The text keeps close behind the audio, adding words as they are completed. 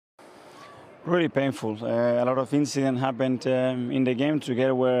Really painful. A lot of incident happened in the game to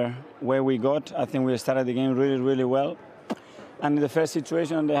get where we got. I think we started the game really well. And in the first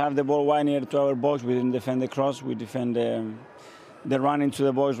situation, they have the ball wide near to our box. We didn't defend the cross. We defend the run into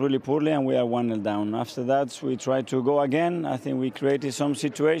the box really poorly, and we are 1-0 down. After that, we tried to go again. I think we created some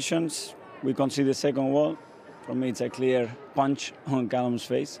situations. We conceded the second goal. For me, it's a clear punch on Callum's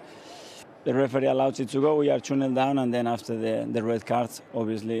face. The referee allows it to go. We are 2-0 down, and then after the red card,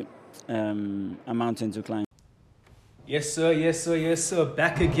 obviously, a mountain to climb. Yes, sir.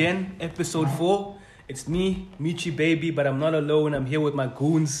 Back again, episode 4. It's me, Michi Baby, but I'm not alone. I'm here with my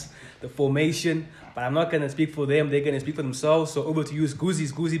goons, the formation. But I'm not going to speak for them. They're going to speak for themselves. So over to you,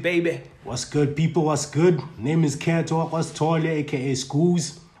 Goozy Baby. What's good, people? What's good? Name is Kantor Tole, a.k.a.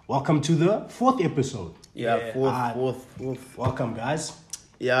 Scooz. Welcome to the 4th episode. Fourth. Welcome, guys.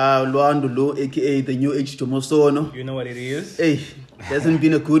 Yeah, Luandulo, aka the New Age Tomosono. You know what it is? Hey, hasn't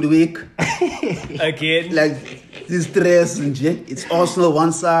been a good week. Again. Like, this stress and it's Arsenal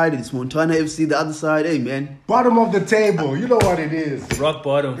one side, it's Montana FC the other side. Hey, man. Bottom of the table. You know what it is. Rock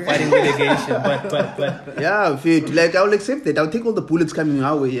bottom, fighting relegation. But. Yeah, fit. Like, I'll accept it. I'll take all the bullets coming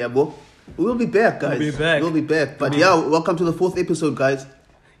our way here, bro. We'll be back, guys. We'll be back. But yeah, welcome to the 4th episode, guys.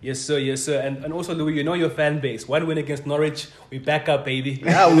 Yes, sir. And also, Louis, you know your fan base. One win against Norwich, we back up, baby.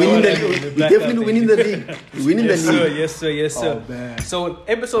 Yeah, winning the league. We're definitely winning the league. Winning the league. Yes, sir. Oh, man. So,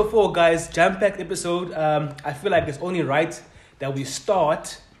 episode 4, guys, jam-packed episode. I feel like it's only right that we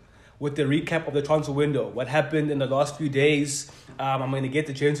start with the recap of the transfer window. What happened in the last few days. I'm going to get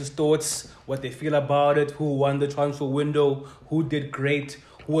the gents' thoughts, what they feel about it, who won the transfer window, who did great,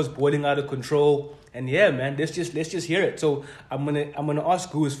 who was boiling out of control. And yeah, man, let's just hear it. So I'm gonna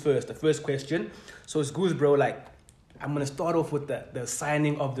ask Goose first. The first question. So it's Goose, bro. Like, I'm gonna start off with the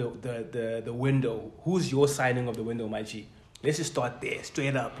signing of the window. Who's your signing of the window, my G? Let's just start there,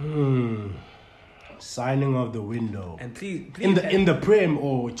 straight up. Signing of the window. And please in the Prem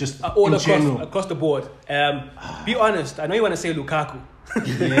or just all in general? across the board. Be honest. I know you want to say Lukaku.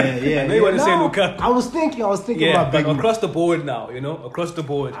 Yeah. I know you want to say Lukaku. I was thinking Yeah, about but big across the board now. Across the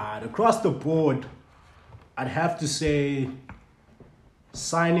board. Across the board, I'd have to say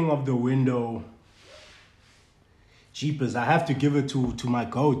signing of the window. Jeepers, I have to give it to my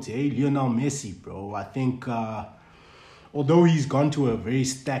GOAT, Lionel Messi, bro. I think although he's gone to a very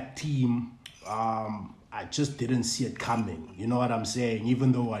stacked team, I just didn't see it coming. You know what I'm saying?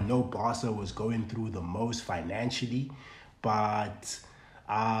 Even though I know Barca was going through the most financially, but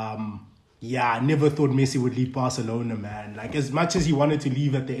I never thought Messi would leave Barcelona, man. Like, as much as he wanted to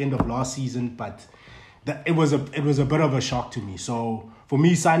leave at the end of last season, but it was a bit of a shock to me. So for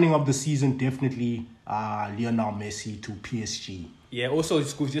me, signing of the season, definitely Lionel Messi to PSG. Yeah, also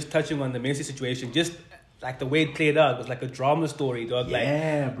just touching on the Messi situation, just like the way it played out, it was like a drama story, dog.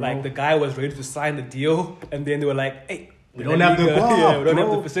 Yeah, bro. Like the guy was ready to sign the deal, and then they were like, "Hey, we don't have the ball, we don't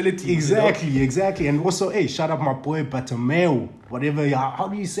have the facility." Exactly. And also, shout out my boy Bartomeu, whatever. How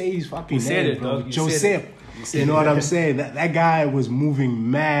do you say his fucking name, bro? Josep. You know what I'm saying? That guy was moving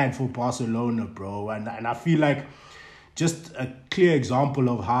mad for Barcelona, bro. And I feel like just a clear example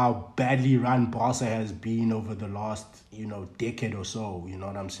of how badly run Barca has been over the last, decade or so. You know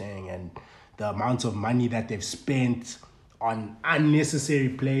what I'm saying? And the amount of money that they've spent on unnecessary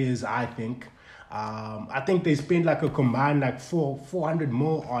players, I think. I think they spent like a combined 400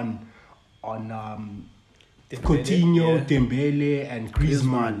 more on Coutinho, Dembele, and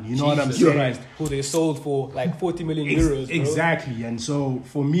Griezmann. You know what I'm saying? Christ, who they sold for like 40 million euros. Bro. Exactly. And so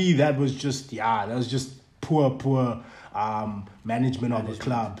for me, that was just poor management of the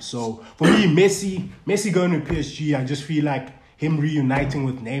club. So for me, Messi going to PSG, I just feel like him reuniting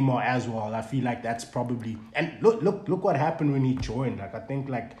with Neymar as well. I feel like that's probably, and look what happened when he joined. Like, I think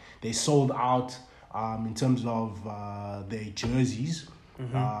like they sold out in terms of their jerseys.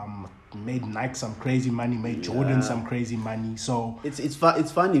 Made Nike some crazy money, made Jordan some crazy money. So it's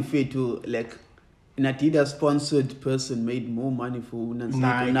funny for to like an Adidas sponsored person made more money for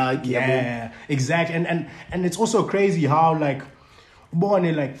Nike. Yeah, exactly. And it's also crazy how like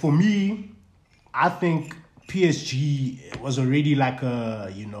for me, I think PSG was already like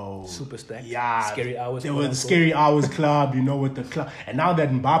a, super stacked. Yeah. Scary hours. They were the scary hours club, with the club. And now that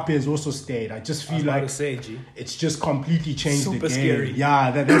Mbappe has also stayed, I just feel like it's just completely changed super the game. Scary.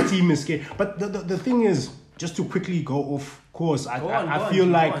 Yeah, that team is scary. But the thing is, just to quickly go off course, I feel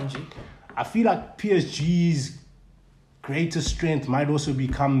like PSG's greatest strength might also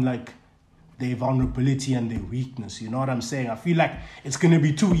become like their vulnerability and their weakness. You know what I'm saying? I feel like it's going to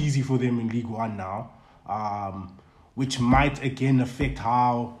be too easy for them in League One now. Which might again affect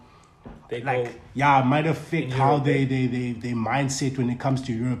how it might affect how they mindset when it comes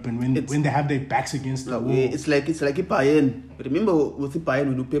to Europe and when they have their backs against the wall. It's like Bayern. Remember with the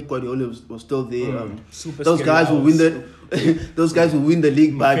Bayern when Pep Guardiola was still there. Those guys will win the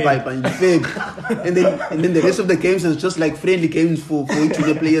league by Feb. and then the rest of the games is just like friendly games for each of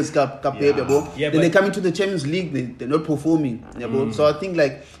the players cup. Then they come into the Champions League, they're not performing. So I think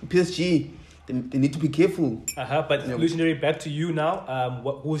like PSG. They need to be careful. But Lucianary, back to you now.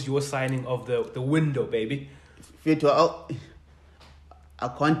 Who's your signing of the window, baby? I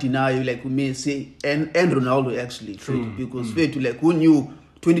can't deny you, like we may say, and Ronaldo actually. True. Because like who knew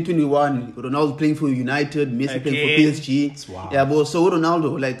 2021 Ronaldo playing for United, Messi playing for PSG. Wow. Yeah, but so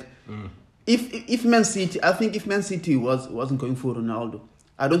Ronaldo, like if Man City, I think if Man City wasn't going for Ronaldo,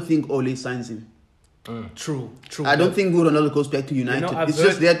 I don't think Ole signs him. True. I don't think Ronaldo goes back to United.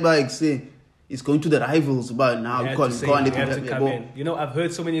 Just that by say. It's going to the rivals, but now you have to come in. You know, I've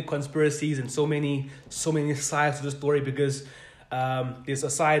heard so many conspiracies and so many sides to the story because there's a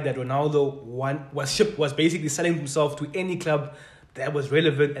side that Ronaldo was basically selling himself to any club that was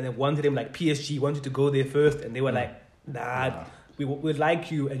relevant, and they wanted him, like PSG wanted to go there first, and they were like, nah. We would like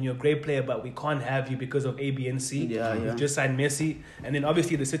you and you're a great player, but we can't have you because of A, B, and C. We've just signed Messi, and then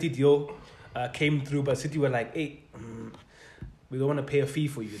obviously the City deal came through, but City were like, hey. We don't want to pay a fee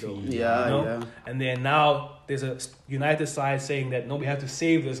for you, though. Yeah. And then now there's a United side saying that, no, we have to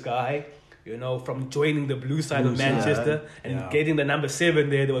save this guy, from joining the blue side of Manchester and getting the number 7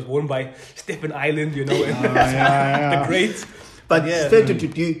 there that was worn by Stephen Island, and the great. But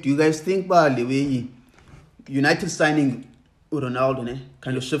do you guys think, by the way, United signing Ronaldo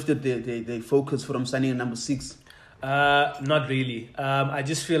kind of shifted the focus from signing a number 6? Not really. I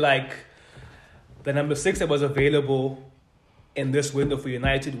just feel like the number 6 that was available in this window for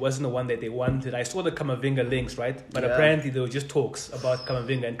United wasn't the one that they wanted. I saw the Camavinga links, right? But apparently there were just talks about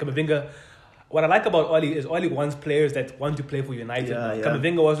Camavinga. And Camavinga, what I like about Oli is Oli wants players that want to play for United.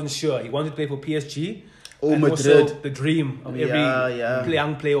 Camavinga wasn't sure. He wanted to play for PSG. Or and Madrid. Also the dream of every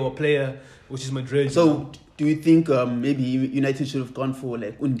young player or player, which is Madrid. So do you think maybe United should have gone for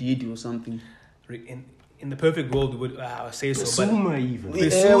like Undidi or something? In the perfect world, we would say so. Bissouma even.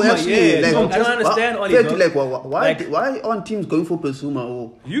 Bissouma, I don't understand, Oli. Why aren't teams going for Bissouma?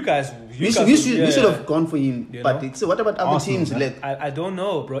 Or you guys we should have gone for him. But what about other teams? Like I don't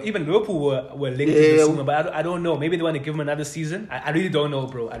know, bro. Even Liverpool were linked to Bissouma, but I don't know. Maybe they want to give him another season. I really don't know,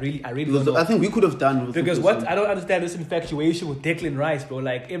 bro. I really don't know. I think we could have done because what I don't understand this infatuation with Declan Rice, bro.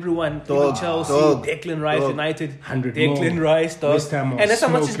 Like everyone, even Chelsea, Declan Rice, United, Declan Rice, and that's how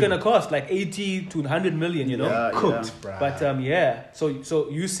much it's gonna cost, like 80 to 100 million. Cooked, bro. But so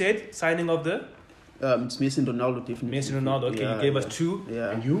you said signing of the it's Messi and Ronaldo, definitely. Messi and Ronaldo. Okay, you gave us 2.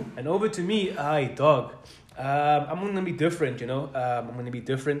 Yeah. And you? And over to me, dog. I'm gonna be different. I'm gonna be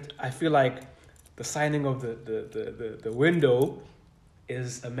different. I feel like the signing of the window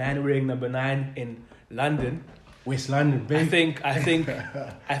is a man wearing number 9 in London. West London, baby. I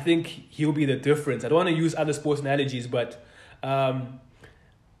think he'll be the difference. I don't want to use other sports analogies, but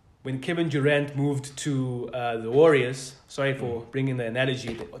when Kevin Durant moved to the Warriors, sorry for bringing the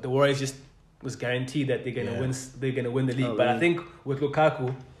analogy, the Warriors just was guaranteed that they're gonna win. They're gonna win the league. But I think with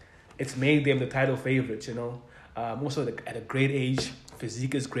Lukaku, it's made them the title favorites. Also at a great age,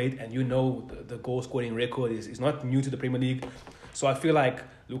 physique is great, and the goal scoring record is not new to the Premier League. So I feel like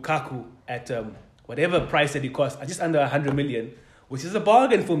Lukaku at whatever price that he costs, just under 100 million, which is a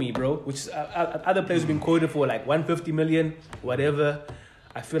bargain for me, bro. Which other players have been quoted for like 150 million, whatever.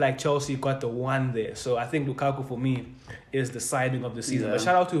 I feel like Chelsea got the one there. So I think Lukaku, for me, is the signing of the season. But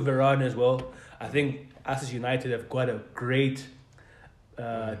shout out to Varane as well. I think us as United have got a great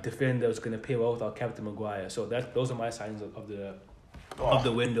defender who's going to pair well with our captain Maguire. So those are my signs of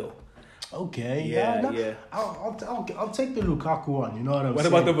the window. Okay. Yeah. I'll take the Lukaku one. You know what I'm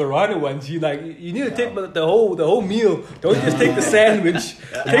saying? What about the Varane ones? You need to take the whole meal. Don't just take the sandwich.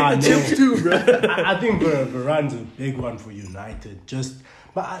 Take the chips too, bro. I think Varane's a big one for United.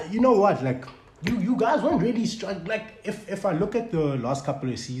 But you know what? Like you guys weren't really struggling. Like if I look at the last couple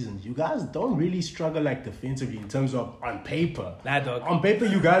of seasons, you guys don't really struggle like defensively in terms of on paper. Nah, dog. On paper,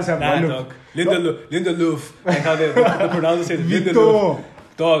 you guys have Lindelof. Like how the pronouncer says Lindelof.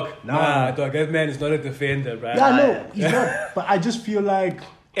 Dog, dog. That man is not a defender, right? Yeah, no, he's not. But I just feel like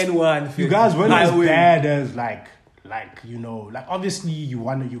N1. You guys weren't as bad as like obviously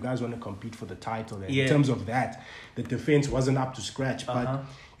you guys want to compete for the title. And in terms of that, the defense wasn't up to scratch. But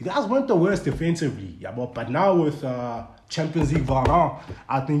you guys weren't the worst defensively. Yeah, but now with Champions League Varane,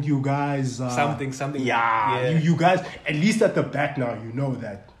 I think you guys... something. Yeah. You guys, at least at the back now, you know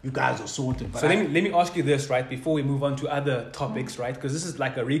that you guys are sorted. But so let me ask you this, right, before we move on to other topics, right? Because this is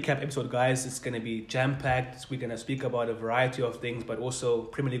like a recap episode, guys. It's going to be jam-packed. We're going to speak about a variety of things, but also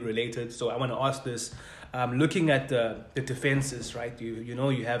Premier League related. So I want to ask this. Looking at the defenses, right? You know,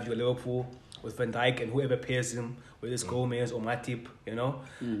 you have your Liverpool with Van Dijk and whoever pairs him, whether it's Gomez or Matip, you know.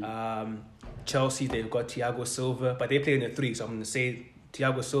 Chelsea, they've got Thiago Silva, but they play in a 3, so I'm going to say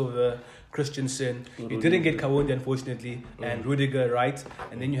Thiago Silva, Christensen. You didn't get Kawundi, unfortunately, and Rudiger, right?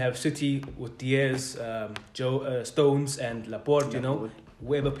 And then you have City with Diaz, Stones, and Laporte, you know.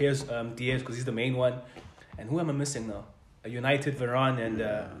 Whoever pairs Diaz, because he's the main one. And who am I missing now? United, Varane, and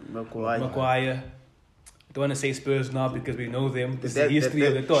Maguire. I don't want to say Spurs now because we know them. It's the history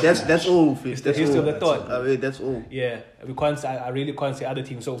of the thought. That's all. It's the history of the thought. That's all. Yeah, we can't. I really can't say other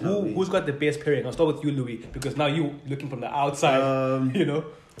teams. So who's got the best pairing? I'll start with you, Louis, because now you looking from the outside. You know,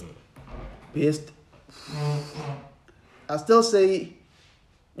 best. I still say,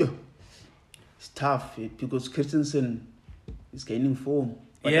 it's tough because Christensen is gaining form.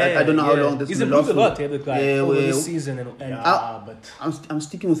 But I don't know how long this he's will last. He's improved a lot, the guy, over this season. But I'm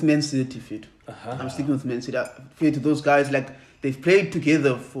sticking with Man City, Fit. I'm sticking with Man City. Fit, those guys, like, they've played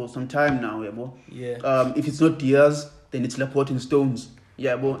together for some time now, bro. Yeah. If it's not Diaz, then it's Laporte and Stones.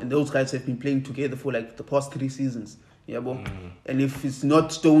 Yeah, bro. And those guys have been playing together for, like, the past 3 seasons. Yeah, bro. And if it's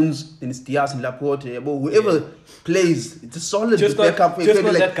not Stones, then it's Diaz and Laporte. Yeah, bro. Whoever plays, it's a solid backup. Just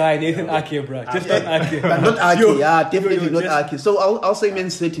not that guy, Nathan Ake, bro. Just not Ake. But not Ake, definitely not Ake. So I'll say Man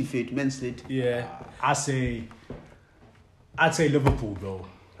City, Fit. Man City. Yeah. I'd say Liverpool, bro.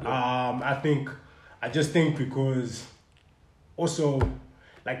 I just think because also,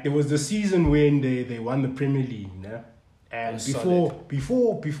 like, there was the season when they won the Premier League, you know? And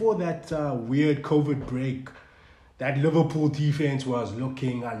before that weird COVID break, that Liverpool defense was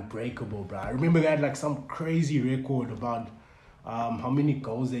looking unbreakable, bro. I remember they had like some crazy record about how many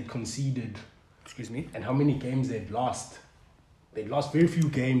goals they'd conceded. Excuse me. And how many games they'd lost. They lost very few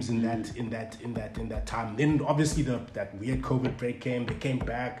games in that time. Then obviously that weird COVID break came. They came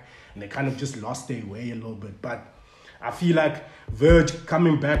back and they kind of just lost their way a little bit. But I feel like Virg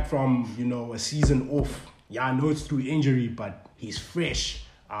coming back from, you know, a season off. Yeah, I know it's through injury, but he's fresh.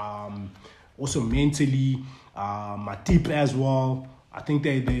 Also mentally, Matip as well. I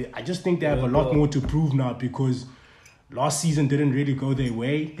just think they have a lot more to prove now because last season didn't really go their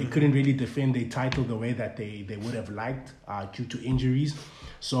way. They couldn't really defend their title the way that they would have liked due to injuries.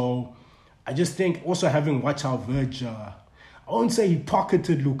 So I just think also having watched how Virg, I won't say he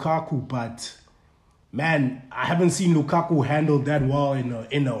pocketed Lukaku, but man, I haven't seen Lukaku handled that well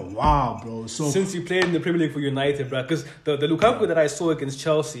in a while, bro. So since he played in the Premier League for United, bro, because the Lukaku that I saw against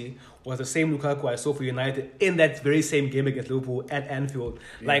Chelsea was the same Lukaku I saw for United in that very same game against Liverpool at Anfield.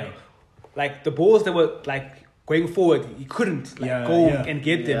 Like the balls that were like going forward, he couldn't go and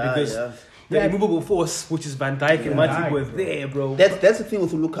get them because the immovable force, which is Van Dijk and Matip, were there, bro. That's the thing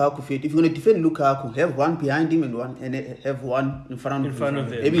with Lukaku. If you're going to defend Lukaku, have one behind him and have one in front of him.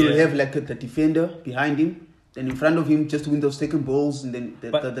 Maybe you'll have like the defender behind him, then in front of him just to win those second balls, and then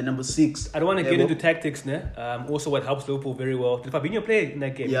the number 6. I don't want to get into tactics, ne? Also, what helps Liverpool very well. Did Fabinho play in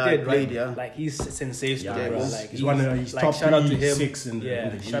that game? Yeah, he did, played, right? Like, he's sensational, bro. Like, he's one of his top shout out to him. 6 in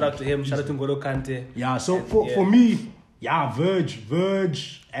the shout out to him. Shout out to N'Golo Kante. Yeah, so for me, Virg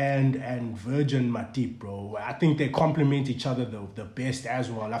and Matip, bro. I think they complement each other the best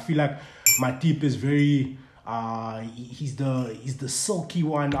as well. I feel like Matip is very he's the silky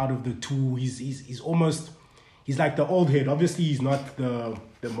one out of the two. He's almost, he's like the old head. Obviously he's not the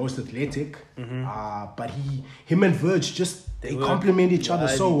most athletic, but him and Virg they complement each other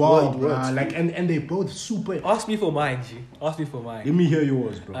so well, bro. Like and they both super. Ask me for mine, G. Ask me for mine. Let me hear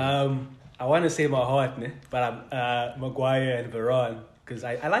yours, bro. I want to say my heart, but I'm Maguire and Varane because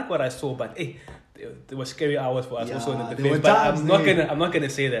I like what I saw, but there were scary hours for us also in the defense. But I'm not gonna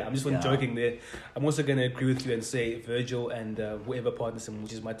say that. I'm just joking there. I'm also gonna agree with you and say Virgil and whoever partners him,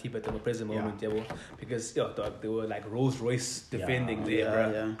 which is Matip at the present moment, because they were like Rolls Royce defending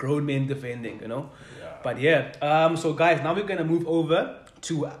grown men defending, you know. Yeah. But so guys, now we're gonna move over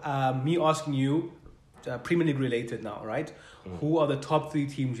to me asking you, Premier League related now, right? Who are the top 3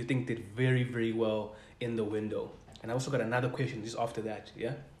 teams you think did very, very well in the window? And I also got another question just after that,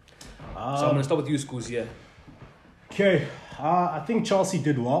 yeah? So I'm going to start with you, Scooz, yeah. Okay, I think Chelsea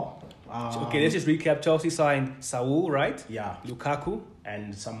did well. Okay, let's just recap. Chelsea signed Saul, right? Yeah. Lukaku.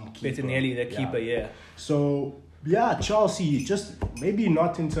 And some keeper. Bettinelli, the keeper, yeah. So, Chelsea, just maybe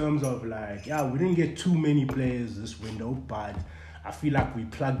not in terms of like, we didn't get too many players this window, but I feel like we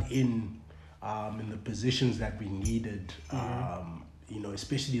plugged in the positions that we needed.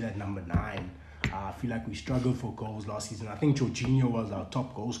 Especially that number 9. I feel like we struggled for goals last season. I think Jorginho was our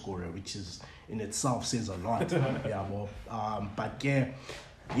top goal scorer, which is in itself says a lot. I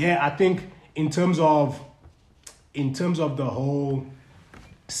think in terms of the whole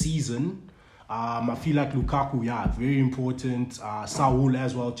season, I feel like Lukaku, very important. Saul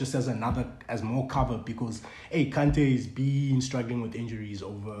as well, just as more cover, because Kante has been struggling with injuries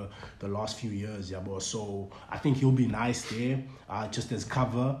over the last few years, so I think he'll be nice there, just as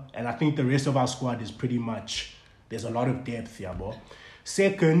cover. And I think the rest of our squad is pretty much, there's a lot of depth,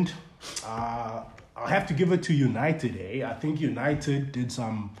 Second, I'll have to give it to United, I think United did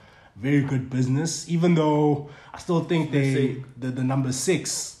some very good business, even though I still think the number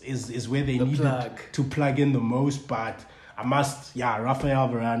 6 is where they needed to plug in the most. But I must, Rafael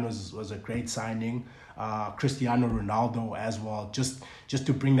Varane was a great signing. Cristiano Ronaldo as well, just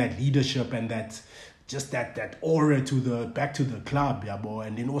to bring that leadership and that aura back to the club,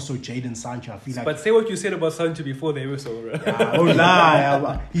 and then also Jadon Sancho. I feel like. But say what you said about Sancho before the episode.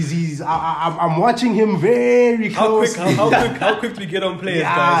 I'm watching him very closely. How quick do we get on players,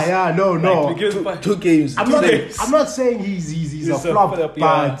 guys? No. 2 games. I'm not saying he's a flop,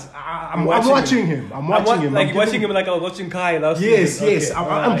 but I'm watching him. I'm watching him. Like watching him like I was watching Kai last season. Yes.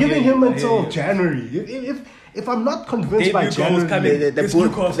 I'm giving him until January. If I'm not convinced by January, the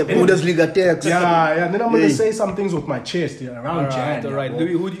Bundesliga text. Then I'm going to say some things with my chest around Jan. All right.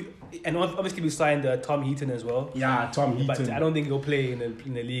 Louis, who do you... And obviously we signed Tom Heaton as well. Yeah, Tom Heaton. But I don't think he'll play in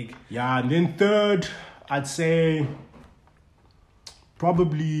the league. Yeah, and then third, I'd say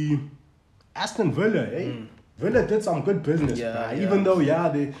probably Aston Villa. Villa did some good business, even though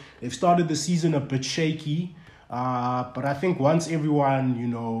they've started the season a bit shaky. But I think once everyone,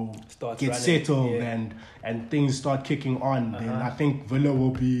 gets settled and things start kicking on, then I think Villa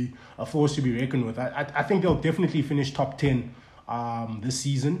will be a force to be reckoned with. I think they'll definitely finish top 10 this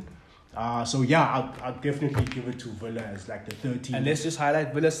season. I'll definitely give it to Villa as like the 13th. And let's just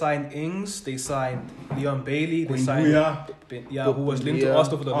highlight, Villa signed Ings, they signed Leon Bailey, they signed who was linked to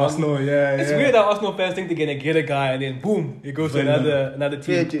Arsenal for the Arsenal, It's weird that Arsenal fans think they're gonna get a guy and then boom, it goes to another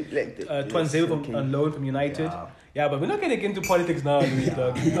team. Tuanzebe on loan from United. Yeah, but we're not getting into politics now, Louis,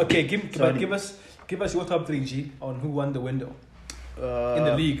 dog. Okay, give us your top 3, G, on who won the window in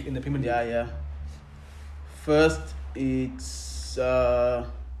the league, in the Premier League. Yeah. First, it's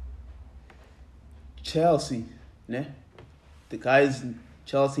Chelsea, ne? The guys in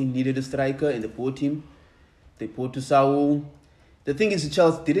Chelsea needed a striker and they bought him. They bought to Saul. The thing is,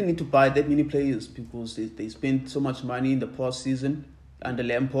 Chelsea didn't need to buy that many players because they spent so much money in the past season under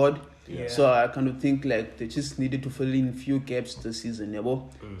Lampard. Yeah. So I kind of think like they just needed to fill in a few gaps this season.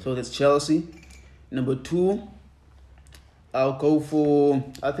 So that's Chelsea. Number 2, I'll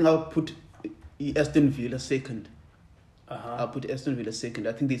put Aston Villa second. I'll put Aston Villa second.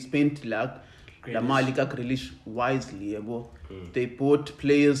 I think they spent Malika Grealish wisely. They bought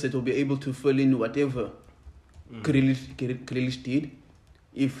players that will be able to fill in whatever Grealish did.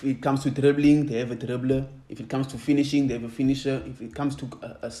 If it comes to dribbling, they have a dribbler. If it comes to finishing, they have a finisher. If it comes to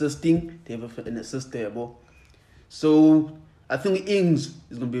assisting, they have an assister. So I think Ings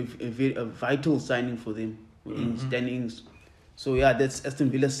is going to be a vital signing for them. Dan Ings. So that's Aston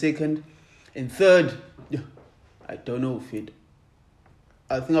Villa second. And third, I don't know if it.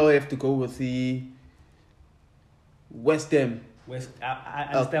 I think I'll have to go with the West Ham. I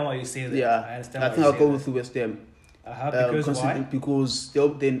understand why you say that. Yeah, I think I'll go with the West Ham. Because why? Because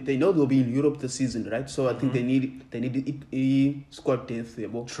they know they'll be in Europe this season, right? So I think they need a squad depth.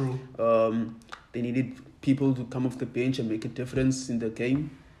 True. They needed people to come off the bench and make a difference in the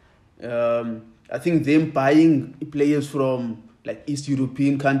game. I think them buying players from like East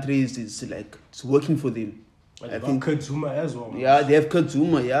European countries is like it's working for them. I think Kurt Zuma as well. Yeah, they have Kurt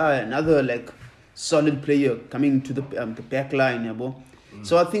Zuma. Another like solid player coming to the back line.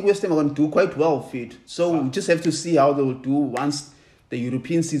 So I think West Ham are going to do quite well for it. So we just have to see how they will do once the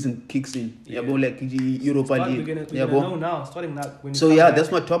European season kicks in. Like the Europa League. We're gonna know now, starting now.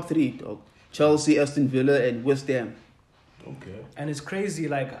 That's my top 3. Chelsea, Aston Villa, and West Ham. Okay. And it's crazy,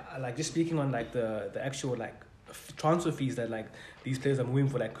 like just speaking on like the actual like transfer fees that like these players are moving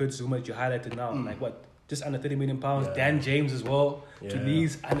for, like Kurt Zuma that you highlighted now, like what? Just under £30 million. Dan James as well. To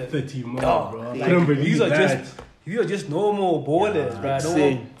these under 30 more, bro. Like, these are just normal ballers, bro.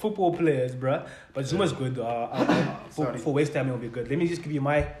 Normal football players, bro. But Zuma's good. For West Ham, it'll be good. Let me just give you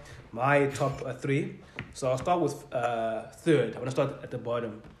my top 3. So I'll start with third. I'm gonna start at the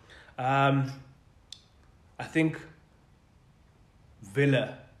bottom. I think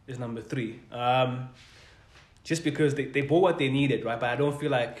Villa is number 3. just because they bought what they needed, right? But I don't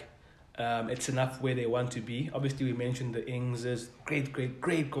feel like it's enough where they want to be. Obviously, we mentioned the Ings,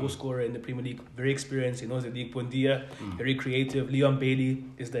 great goal scorer in the Premier League, very experienced. He knows the league. Buendia, very creative. Leon Bailey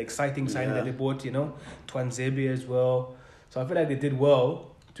is the exciting signing that they bought. Tuanzebe as well. So I feel like they did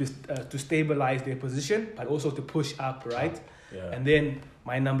well to stabilize their position, but also to push up, right? Yeah. And then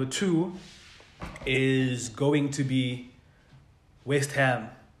my number 2 is going to be West Ham.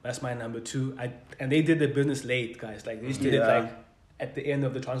 That's my number 2. And they did the business late, guys. Like they just did it like at the end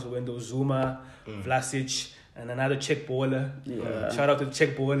of the transfer window. Zuma, Vlasic, and another Czech baller. Yeah. Shout out to the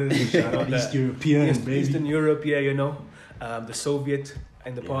Czech ballers. Shout out East European, baby. Eastern Europe, the Soviet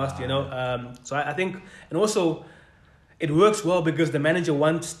in the past, So I think, and also it works well because the manager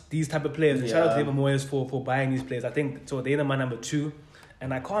wants these type of players. And shout out to David Moyes for buying these players. I think so. They're my number 2,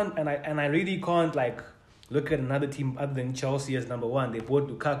 and I really can't like look at another team other than Chelsea as number 1. They bought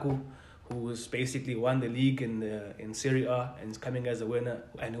Lukaku, who has basically won the league in Serie A and is coming as a winner,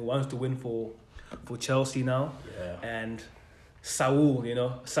 and who wants to win for Chelsea now. Yeah. And Saul,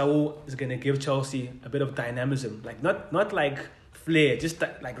 Saul is gonna give Chelsea a bit of dynamism, like not like flair, just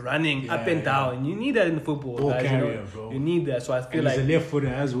like running up and down. And you need that in football, Ball guys. carrier, bro. You need that. So I feel and like he's a left footer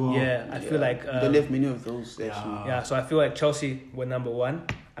as well. Yeah, I feel like they left many of those actually. yeah. So I feel like Chelsea were number 1.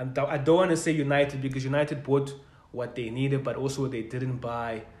 I don't want to say United because United bought what they needed, but also they didn't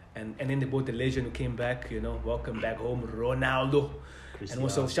buy. And then they bought the legend who came back, welcome back home, Ronaldo. Cristiano. And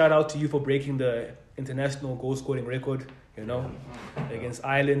also shout out to you for breaking the international goal scoring record, against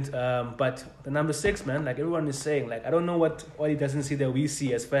Ireland. But the number 6, man, like everyone is saying, like I don't know what he doesn't see that we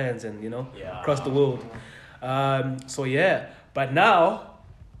see as fans and across the world. But now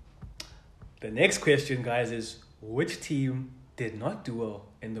the next question, guys, is which team did not do well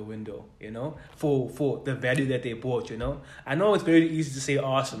in the window, for the value that they bought, I know it's very easy to say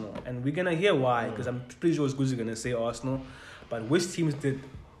Arsenal, and we're gonna hear why, because I'm pretty sure Squeezy is gonna say Arsenal, but which teams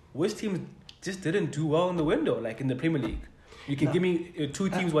just didn't do well in the window, like in the Premier League? You can give me 2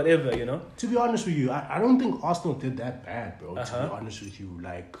 teams, whatever, To be honest with you, I don't think Arsenal did that bad, bro, to be honest with you.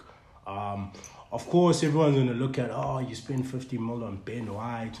 Like, of course, everyone's going to look at, you spend 50 mil on Ben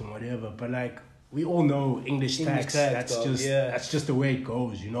White and whatever, but like, we all know English tax, that's just the way it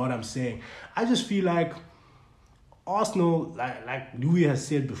goes, you know what I'm saying? I just feel like Arsenal, like Louis has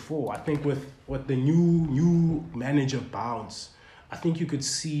said before, I think with the new manager Bounce, I think you'd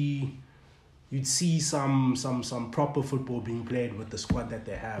see some proper football being played with the squad that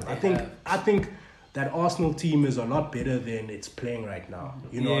they have. I think that Arsenal team is a lot better than it's playing right now.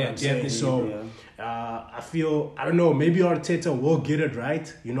 You know what I'm saying? So I feel, I don't know, maybe Arteta will get it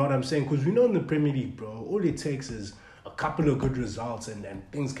right. You know what I'm saying? Because we know in the Premier League, bro, all it takes is a couple of good results and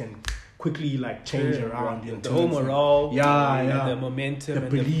things can quickly like change around. The whole morale, the momentum, the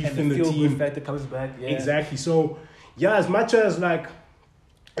belief and the in the feel team. good factor comes back. Yeah. Exactly. So as much as like,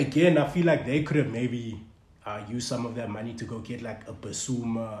 again, I feel like they could have maybe used some of that money to go get like a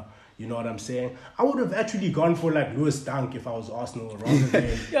Basuma. You know what I'm saying? I would have actually gone for like Lewis Dunk if I was Arsenal rather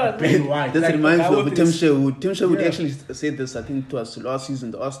than Ben White. This like, reminds me of Tim Sherwood. Tim Sherwood actually said this, I think, to us last season.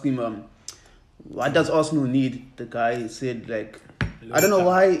 They asked him, what does Arsenal need? The guy said, like, I don't know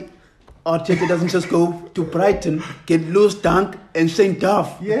why Arteta doesn't just go to Brighton, get Lewis Dunk and Shane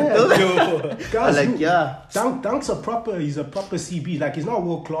Duff. Yeah. Guys, Dunk's he's a proper CB. Like, he's not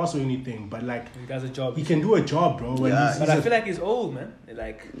world class or anything, but like, he does a job. He can do a job, bro. But I feel like he's old, man.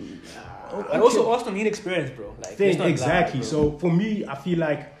 Like, and also Arsenal need experience, bro. Like, exactly. Bro. So for me, I feel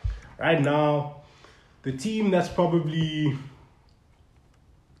like right now, the team that's probably,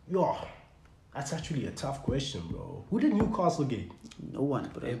 that's actually a tough question, bro. Who did Newcastle get? No one,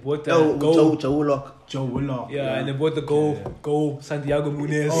 bro. They bought the goal. Joe Willock. Joe Willock. Yeah, and they bought the goal Santiago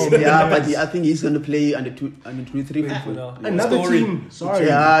Munez. But I think he's going to play under 23 football. Another team, sorry.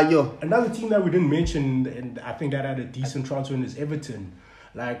 Yeah, Another team that we didn't mention, and I think that had a decent transfer in is Everton.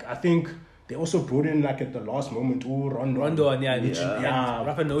 Like, I think they also brought in, like, at the last moment, Rondon,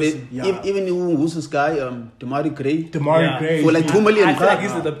 Rafa Nosen. Even who's this guy, Damari Gray. Gray. For like 2 million. I feel like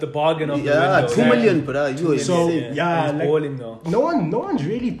he's the bargain of the window. Yeah, 2 million, bro. So, he's like, balling though. No one's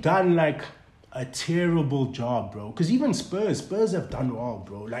really done, like, a terrible job, bro. Because even Spurs have done well,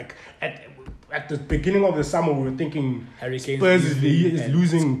 bro. Like, at the beginning of the summer, we were thinking Spurs is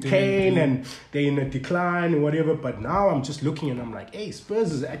losing Kane and they're in a decline and whatever. But now I'm just looking and I'm like, hey,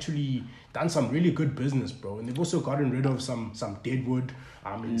 Spurs has actually done some really good business, bro. And they've also gotten rid of some deadwood.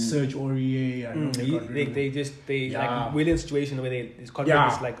 Serge Aurier. Like Williams situation where his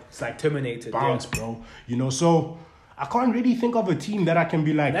contract is like terminated. Bounce, bro. You know, so I can't really think of a team that I can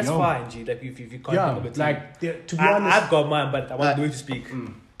be like, that's fine, G. Like if you can't think of a team. Like, to be honest, I've got mine, but I want Louis to speak.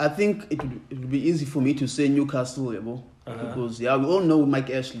 I think it would be easy for me to say Newcastle, because we all know Mike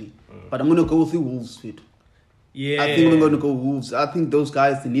Ashley, but I'm gonna go with the Wolves. Yeah, I think we're gonna go Wolves. I think those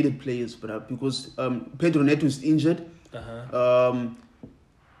guys, they needed players, but because Pedro Neto is injured.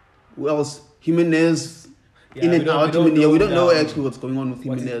 Who else? Jimenez. In and out, we don't know actually what's going on with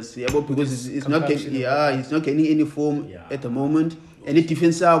Jimenez. Because he's not getting any form at the moment. And the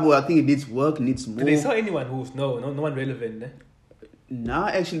defense, I think it needs work, needs more. Did they saw anyone who's no one relevant? Nah,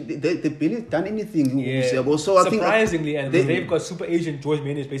 actually, they barely done anything. So surprisingly, and they've got super agent George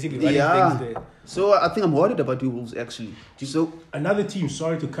Mendes basically running things there. So I think I'm worried about the Wolves actually. So another team,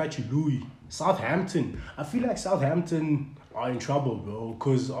 sorry to cut you, Louis. Southampton. I feel like Southampton are in trouble, bro,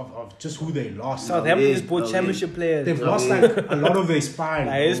 because of just who they lost. Southampton just bought championship players. They've lost like a lot of their spine.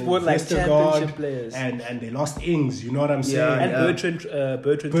 They just bought like championship players, and they lost Ings. You know what I'm saying? And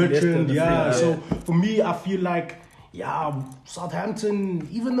Bertrand. Yeah. So for me, I feel like Southampton,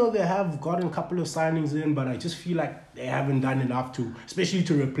 even though they have gotten a couple of signings in, but I just feel like they haven't done enough to, especially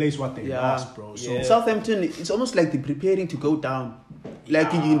to replace what they lost, bro. So Southampton, it's almost like they're preparing to go down.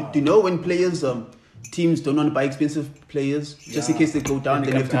 Like you know when players teams don't want to buy expensive players just in case they go down.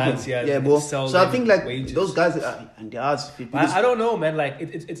 They have to go. So I think like wages. Those guys and I don't know, man. Like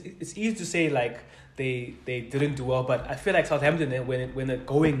it's easy to say like they didn't do well, but I feel like Southampton when the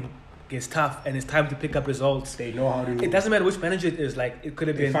going gets tough and it's time to pick up results, they know how to. It doesn't matter which manager it is. Like it could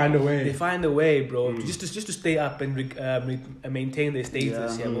have been. They find a way, bro. Just to stay up and maintain their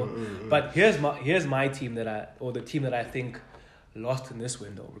status. But here's my team the team that I think lost in this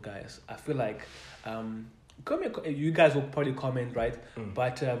window, guys. I feel like you guys will probably comment, right?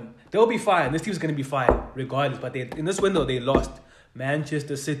 But they'll be fine. This team's gonna be fine regardless. But in this window they lost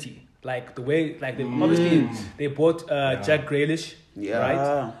Manchester City. Like the way, like obviously they bought Jack Grealish,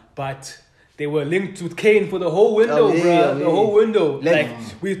 right? But they were linked to Kane for the whole window, the whole window. Like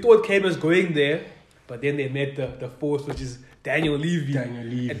we thought Kane was going there, but then they met the force, which is Daniel Levy.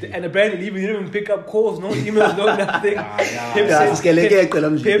 And apparently Levy didn't even pick up calls, no emails, no nothing. Pep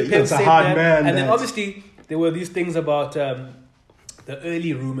said a hard man. And then obviously there were these things about the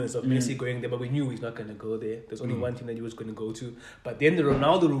early rumors of Messi going there, but we knew he's not going to go there. There's only one team that he was going to go to. But then the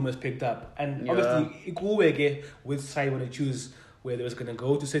Ronaldo rumors picked up. And obviously Ikuwege with Sai want to choose whether it's going to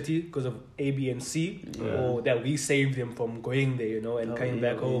go to City because of A, B, and C, or that we saved him from going there, and coming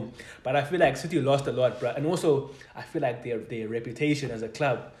back home. But I feel like City lost a lot, bro. And also, I feel like their reputation as a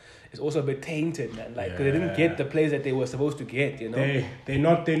club is also a bit tainted, man. Like, because they didn't get the players that they were supposed to get, They're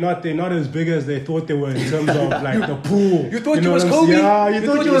not as big as they thought they were in terms of like the pool. You thought you was Kobe. Yeah, you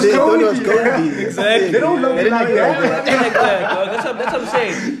thought you was Kobe. Exactly. They don't love it like that. That's what I'm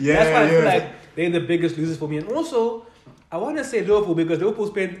saying. That's why I feel like they're the biggest losers for me. And also, I want to say Liverpool because Liverpool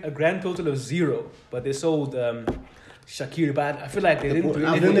spent a grand total of 0, but they sold Shaqiri. But I feel like they didn't do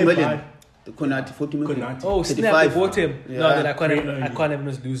anything. Konate, 40 million. Oh, snap, they bought him. No, then I can't even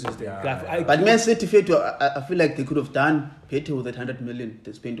as losers then. But Man City, I feel like they could have done better with that 100 million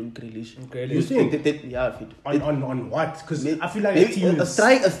they spent on Grealish. You think? On what? Because I feel like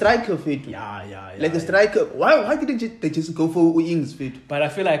a striker fit. Like a striker. Why didn't they just go for Ings fit? But I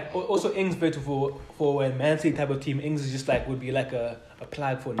feel like also Ings fit for a Man City type of team. Ings is just like would be like a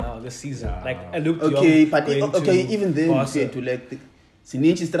plug for now this season. Like I looked even then to like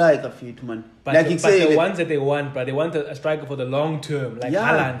Sinichi striker fit, man. But the ones that they want, but they want a striker for the long term. Like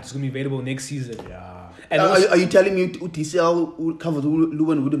Haaland is going to be available next season. Yeah. And are you telling me TCL covered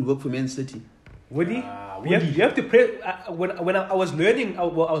Luban wouldn't work for Man City? Would he? You have to pray. When I was learning, I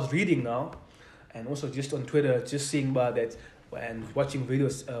was reading now, and also just on Twitter, just seeing about that and watching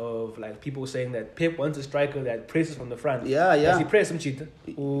videos of like people saying that Pep wants a striker that presses from the front. Yeah. He presses some cheat.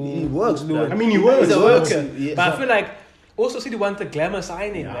 He works. I mean, he works. He's a worker. Yeah. But I feel like also City wants a glamour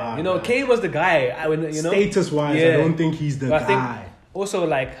signing, man. Kane was the guy. Status-wise, I don't think he's the guy. I think also,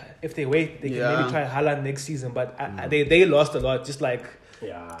 like, if they wait, they can maybe try Haaland next season. But they lost a lot, just like...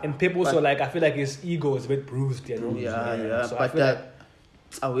 And Pep also, I feel like his ego is a bit bruised, So but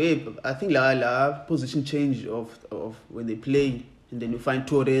I think la position change of when they play, and then you find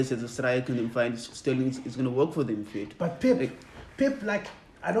Torres as a striker, and then you find Sterling is going to work for them. But Pep, like...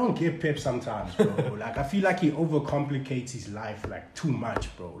 I don't get Pep sometimes, bro. Like, I feel like he overcomplicates his life, like, too much,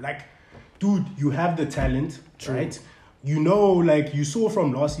 bro. Like, dude, you have the talent, right? You saw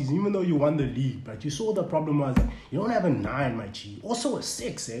from last season, even though you won the league, but you saw the problem was you don't have a 9, my G. Also a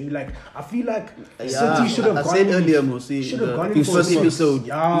 6, eh? Like, I feel like City should have gone. I said earlier, Mosi, should have gone in for first episode.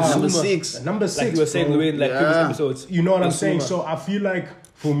 Number 6. Number 6. Like you were saying, Louis, like previous episodes. You know what I'm saying? So I feel like,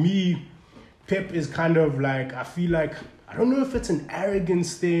 for me, Pep is kind of like, I feel like I don't know if it's an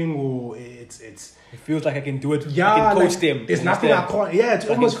arrogance thing or it's. It feels like I can do it. Yeah, I can coach like, them. there's nothing I can't. Yeah, it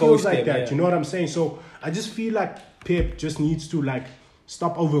almost feels like that. Yeah. You know what I'm saying? So I just feel like Pep just needs to like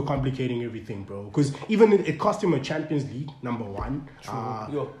stop overcomplicating everything, bro. Because even it cost him a Champions League, number one.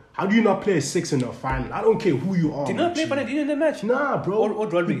 How do you not play a 6 in a final? I don't care who you are. Did not play Fernandinho in the match? Nah, bro. Or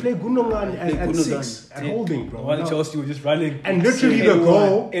Rodri. He played Gundogan at 6 at holding, bro. One Chelsea were just running. And literally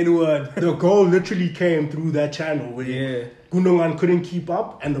the goal literally came through that channel where Gundogan couldn't keep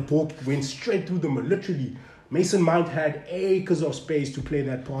up and the ball went straight through them. Literally, Mason Mount had acres of space to play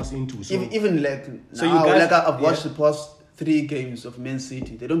that pass into. So even like so now, you guys, I've watched the past 3 games of Man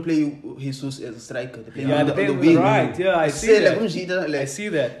City. They don't play Jesus as a striker. They play on the wing. Right? Yeah, I see that. I see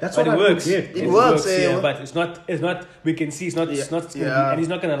that. That's but what it works. It works. But it's not. We can see it's not. And he's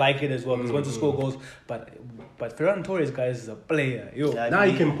not gonna like it as well. He wants to score goals. But Ferran Torres, guys, is a player. Now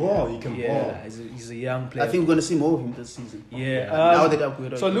he can ball. He can ball. He's a young player. I think we're gonna see more of him this season. Yeah. Now that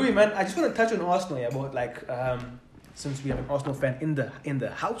upgrade. So Louis, man, I just want to touch on Arsenal about like since we have an Arsenal fan in the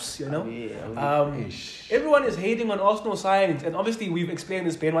house, you know. Everyone is hating on Arsenal signings, and obviously we've explained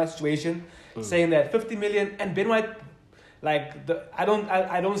this Ben White situation, saying that 50 million and Ben White, like I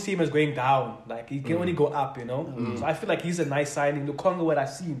don't see him as going down. Like he can only go up, you know. So I feel like he's a nice signing. Lukonga, what I've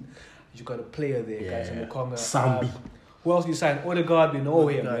seen, you got a player there, guys. And Lukonga. Sambi. Who else you signed? Odegaard, we know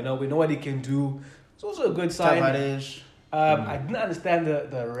him. You know, we know what he can do. It's also a good signing. I didn't understand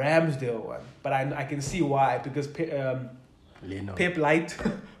the Ramsdale one, but I can see why, because Pep Light,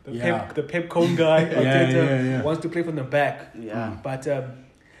 the Pep Cone guy, wants to play from the back. Yeah. But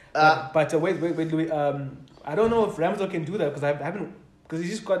wait, Louis. I don't know if Ramsdale can do that because I haven't, because he's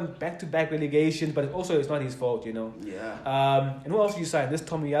just gotten back-to-back relegations, but also it's not his fault, you know. Yeah. And who else you signed? This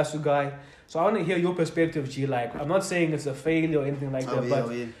Tomiyasu guy. So I want to hear your perspective, G. Like, I'm not saying it's a failure or anything like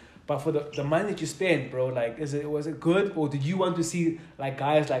that, but for the money that you spent, bro, like, was it good, or did you want to see like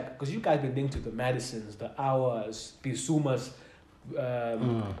guys like, because you guys been linked to the Madisons, the Hours, Bisumas,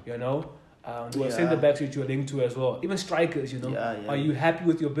 you know, the centre backs that you're linked to as well, even strikers, you know. Are you happy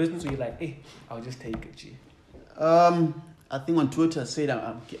with your business, or you're like, hey, I'll just take it, G? I think on Twitter I said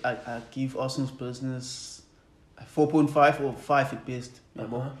I give Arsenal's business 4.5 or 5 at best.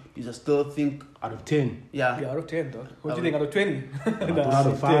 Because I still think out of 10. Yeah, out of 10, dog. What do you think out of 20? Out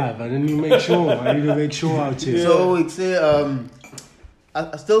of 5. I didn't even make sure. I need to make sure out here. So it's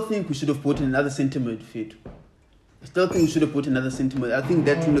I still think we should have put in another centre midfield. I think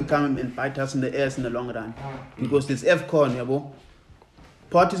that will come and bite us in the ass in the long run. Because there's AFCON, yabo.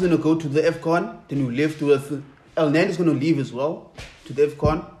 Party's gonna go to the AFCON, then we left with El Nandy's gonna leave as well to the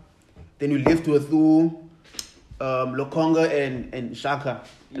AFCON. Then we left with Lokonga and Xhaka.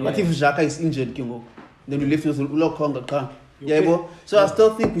 What if Xhaka is injured, Kingo? Then we left with Lokonga. So I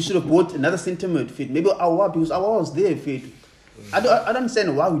still think we should have bought another centre midfield. Maybe Aouar, because Aouar was there. I don't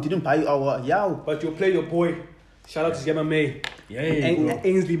understand why we didn't buy Aouar. But you play your boy. Shout out to Gemma May.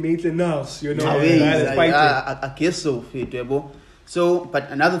 Ainsley Maitland-Niles, you know. I guess so. So, but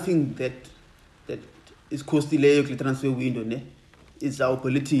another thing that is costing the transfer window is our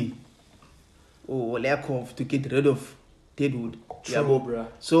ability or lack of to get rid of Deadwood. True,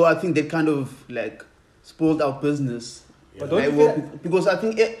 so I think that kind of like spoiled our business. But because I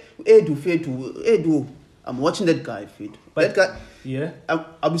think Edu, I'm watching that guy fit. That guy,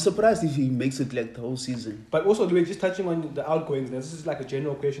 I'll be surprised if he makes it like the whole season. But also, Louis, just touching on the outgoings, this is like a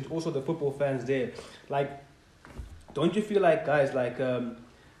general question to also the football fans there. Like, don't you feel like, guys, like the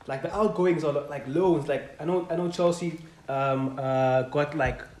outgoings are like loans? Like I know Chelsea got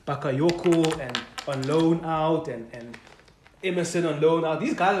like Bakayoko and on loan out and Emerson on loan out.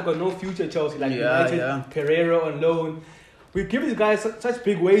 These guys have got no future at Chelsea. Like United, Pereira on loan. We give these guys such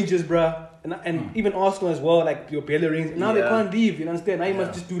big wages, bruh. And even Arsenal as well, like your Bellerings. Now they can't leave, you understand? Now you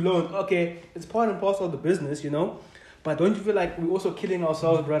must just do loans. Okay, it's part and parcel of the business, you know? But don't you feel like we're also killing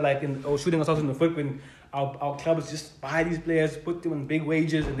ourselves, bruh, like or shooting ourselves in the foot when our clubs just buy these players, put them on big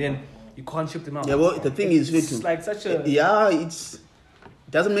wages, and then you can't ship them out? Yeah, well, the thing is, it's like such a... it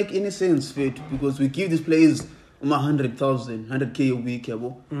doesn't make any sense, because we give these players 100,000, 100k a week,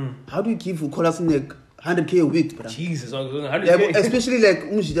 How do you give Kolasinac 100k a week, bro? Jesus, 100k. Especially like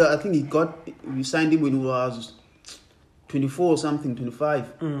Umshida, I think we signed him when he was 24 or something,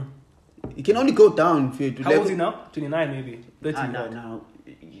 25. He can only go down. How old is he now? 29 maybe. 30 now.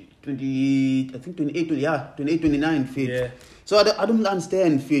 20, I think 28, 29. Yeah. So I don't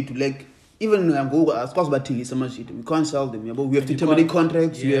understand. Like, even go as cost batting so much, we can't sell them. But we have to terminate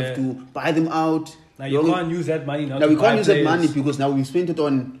contracts. We have to buy them out. Now you can't use that money now. Now we can't use that money because now we spent it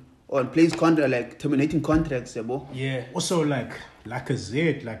on players contract, like terminating contracts. Also, like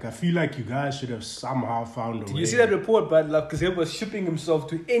Lacazette, like, I feel like you guys should have somehow found a way. You see that report, but Lacazette was shipping himself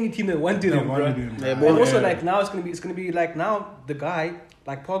to any team that wanted him, bro. Yeah, and also, like, now it's gonna be like, now the guy,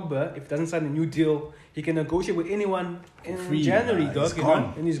 like Pogba, if he doesn't sign a new deal, he can negotiate with anyone in January, dog. You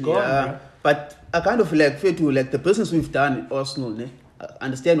know? And he's gone, bro. But I kind of like, fair to, like, the business we've done at Arsenal, ne? I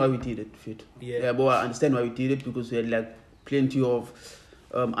understand why we did it, fit. Yeah, but I understand why we did it, because we had, like, plenty of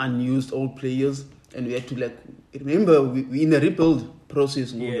unused old players, and we had to, like, remember, we're in a rebuild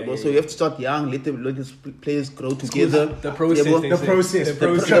process. So you have to start young, let the players grow together. The process. The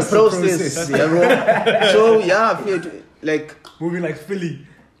process. Yeah, bro. So, yeah, like, moving like Philly.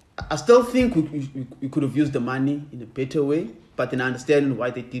 I still think we could have used the money in a better way, but then I understand why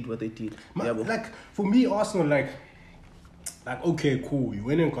they did what they did. Like, for me, Arsenal, like, okay, cool, you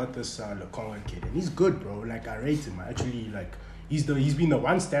went and got this Lokonga kid, and he's good, bro. Like, I rate him. I actually, like, he's been the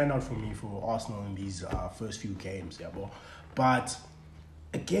one standout for me for Arsenal in these first few games, bro. But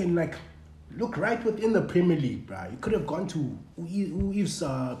again, like, look right within the Premier League, bro. You could have gone to Yves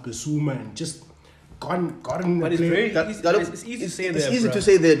Bissouma and just gotten but the player. It's easy to say that. It's easy to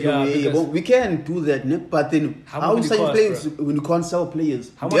say that. We can do that, but then how you sign players when you can't sell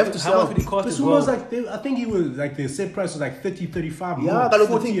players? How much would he cost? Bissouma's like, I think he was like, the set price was like 30, 35. Yeah, but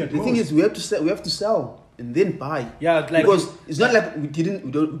the thing is, we have to sell and then buy. Yeah, like, because it's not like we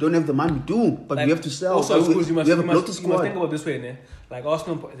don't have the money. We do, but like, we have to sell. Also, we have a bloated squad. You must think about it this way, né? Like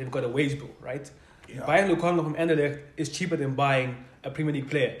Arsenal, they've got a wage bill, right? Yeah. Buying Lokonga from Anderlecht is cheaper than buying a Premier League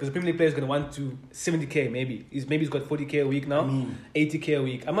player, because the Premier League player is going to want to 70k maybe. He's got 40k a week now, 80k a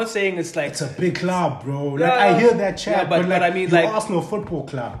week. I'm not saying it's like it's a big club, bro. Like, I hear that chat, but like, I mean, you're like Arsenal Football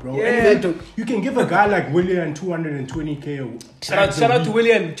Club, bro. Yeah. And you can give a guy like Willian 220k a week. Shout out to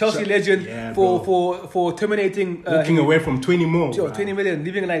Willian, Chelsea legend, for terminating walking away from 20 more. 20 million,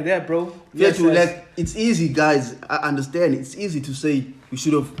 living like that, bro. Yes, like, it's easy, guys. I understand. It's easy to say we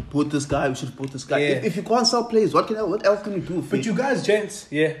should have bought this guy. Yeah. If you can't sell players, what else can you do? But you guys, gents,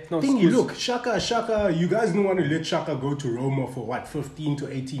 look, Shaka, you guys don't want to let Shaka go to Roma for what, 15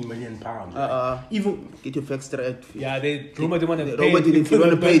 to 18 million pounds. Even get your facts straight. Yeah, Roma didn't want to pay. Roma didn't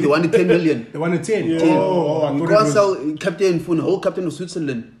want to pay. They wanted 10 million. They wanted 10. Yeah. You can't sell whole captain of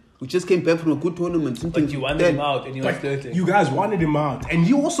Switzerland. We just came back from a good tournament. But you wanted him out and he was 30. You guys wanted him out. And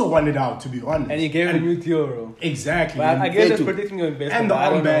you also wanted out, to be honest. And you gave him a new deal, bro. Exactly. But I guess that's predicting your investment. And the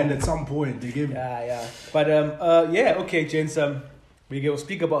armband at some point. They gave Yeah. But, okay, gents. We will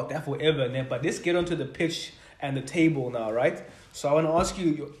speak about that forever, man. But let's get onto the pitch and the table now, right? So I want to ask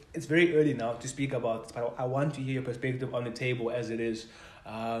you, it's very early now to speak about, but I want to hear your perspective on the table as it is.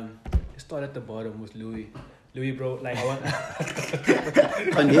 Let's start at the bottom with Louis. Louis, bro, like I want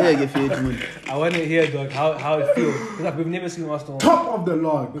to hear, dog, how it feels. Because we've never seen Arsenal top of the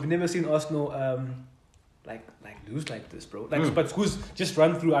log. We've never seen Arsenal like lose like this, bro. Like, but Scoos, just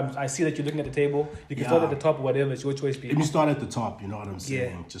run through. I see that you're looking at the table. You can start at the top or whatever. It's your choice, people. Let me start at the top. You know what I'm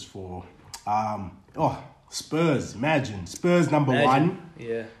saying? Yeah. Just for Spurs. Imagine Spurs number 1.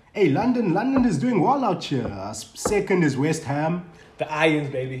 Yeah. Hey, London is doing well out here. Second is West Ham. The Irons,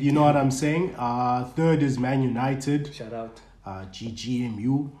 baby. You know what I'm saying? Third is Man United. Shout out.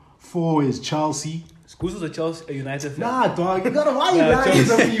 GGMU. 4 is Chelsea. Scoos was a United fan. Nah, dog. You gotta why you lying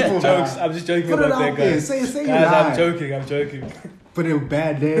to people? Jokes. I'm just joking about that, guys. Say guys, I'm joking. Put a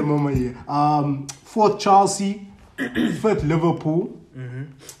bad name on my 4th Chelsea. 5th Liverpool.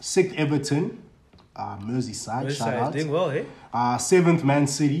 6th Everton. Merseyside. Shout out. Doing well, eh? 7th Man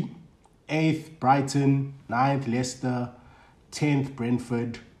City. 8th Brighton. 9th Leicester. 10th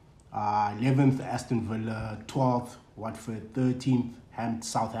Brentford, 11th Aston Villa, 12th Watford, 13th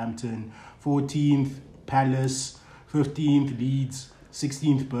Southampton, 14th Palace, 15th Leeds,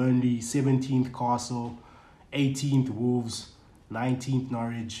 16th Burnley, 17th Castle, 18th Wolves, 19th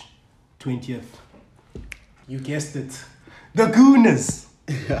Norwich, 20th. You guessed it, the Gooners.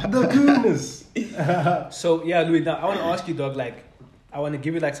 The Gooners. So yeah, Louis. Now I want to ask you, dog. Like, I want to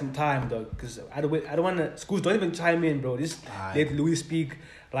give you like some time, dog, because I don't want to. Schools don't even chime in, bro. Just let Louis speak.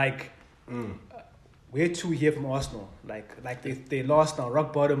 Like, where to here from Arsenal? Like they lost now,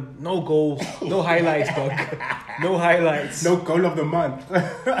 rock bottom, no goals, no highlights, dog, no highlights, no goal of the month.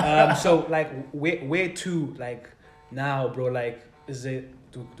 So like, where to like now, bro? Like, is it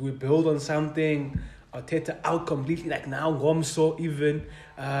do we build on something? Arteta out completely, like now Gomso even.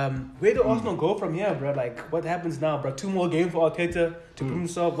 Where do Arsenal go from here, bro? Like, what happens now, bro? 2 more games for Arteta to prove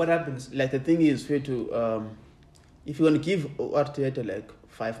himself. What happens? Like, the thing is, fair to if you want to give Arteta like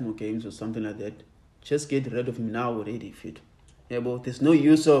 5 more games or something like that, just get rid of him now already, fit. Yeah, but there's no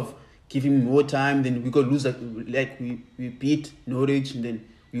use of giving him more time. Then we go lose like we beat Norwich and then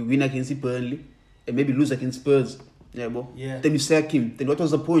we win against Burnley and maybe lose against Spurs. Yeah, bro. Yeah. Then you sack him. Then what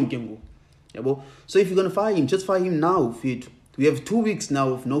was the point, Gembo? Yeah, bro. So if you're gonna fire him, just fire him now, Fit. We have 2 weeks now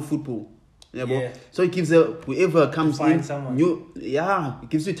of no football. Yeah, bro. Yeah. So it gives whoever comes in someone. it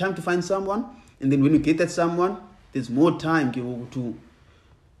gives you time to find someone, and then when you get that someone, there's more time to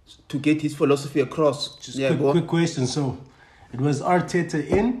get his philosophy across. Just quick question. So it was Arteta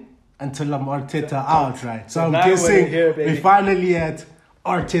in until I'm Arteta out, right? So I'm now guessing here, baby. we finally had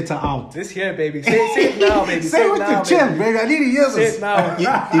Arteta out. This here, baby. Say it now, baby. Say it with your chest, baby. I need to hear Say this. it now.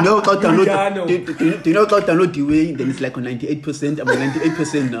 You know how Luciano. do you know how download the way? Then it's like on 98%. I'm on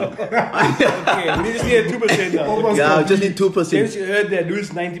 98% now. Okay, we just need 2% now. Almost Yeah, I complete. just need 2%. Since you heard that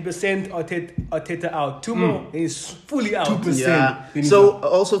lose 90%, Arteta out. 2 more is fully out. 2%. Yeah. Then So I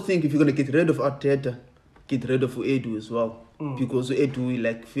also think if you're gonna get rid of Arteta, get rid of Edu as well, because Edu,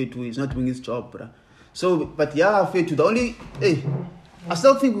 like Fetu, is not doing his job, bruh. So, but yeah, Fetu. The only I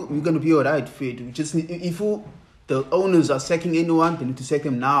still think we're gonna be alright, Fetu. We just need, the owners are sacking anyone, they need to sack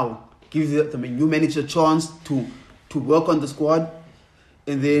them now. Give the new manager a chance to work on the squad,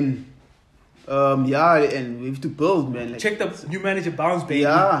 and then and we have to build, man. Like, Check the new manager bounce, baby.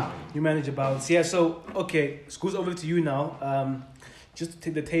 Yeah. New manager bounce. Yeah, so, okay. School's over to you now. Just to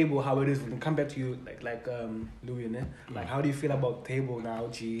take the table how it is. We can come back to you like Louis, né? Like, how do you feel about table now,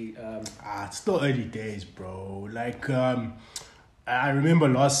 G? It's still early days, bro. Like, I remember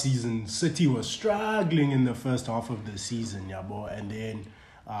last season, City was struggling in the first half of the season, yeah, bro. And then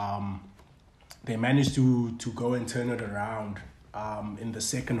they managed to go and turn it around in the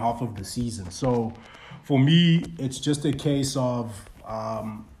second half of the season. So for me, it's just a case of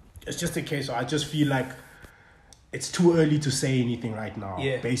I just feel like it's too early to say anything right now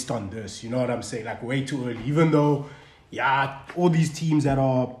based on this. You know what I'm saying? Like, way too early. Even though, all these teams that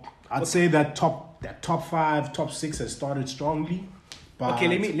are, I'd say that top 5, top 6 has started strongly. But Okay,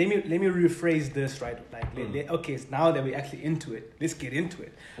 let me rephrase this, right? Like, okay, so now that we're actually into it, let's get into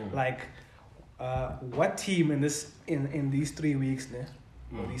it. Like, what team in these 3 weeks, né?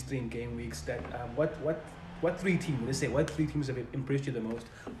 Or these 3 game weeks, that what 3 teams? Let's say what 3 teams have impressed you the most?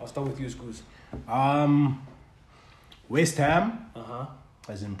 I'll start with you, Scoos. West Ham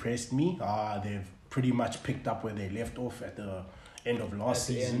has impressed me. They've pretty much picked up where they left off at the end of last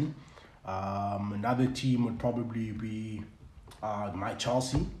season. Another team would probably be my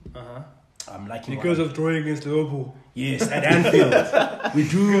Chelsea. Because of drawing against Liverpool. Yes, at Anfield. We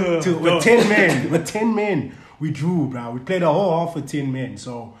drew with 10 men. With 10 men, we drew, bro. We played a whole half with 10 men.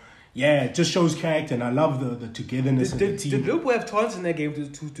 So, yeah, it just shows character, and I love the togetherness of the team. Did Liverpool have chances in that game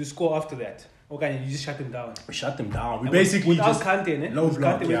to score after that? Okay, you just shut them down. We shut them down. We basically without just Kante, né? low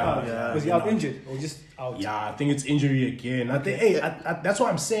block. Was he out injured or just out? Yeah, I think it's injury again. I think, that's what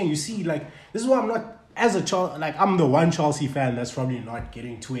I'm saying. You see, like, this is why I'm not, as a Chelsea, like, I'm the one Chelsea fan that's probably not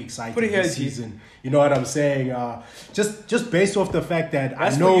getting too excited this season. You know what I'm saying? Just based off the fact that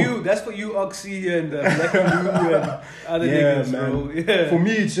that's I know that's for you, Oxy and Black and Blue and other niggas, man. bro. Yeah. For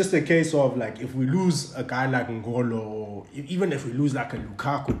me, it's just a case of, like, if we lose a guy like Ngolo, or even if we lose like a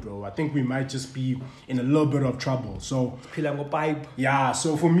Lukaku, bro, I think we might just be in a little bit of trouble. So Pilango pipe. yeah,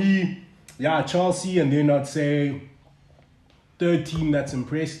 so for me, Chelsea, and then I'd say third team that's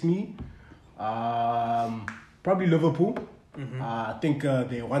impressed me, probably Liverpool. I think they're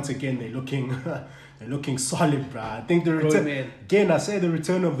looking solid, bro. I think the return again. I say the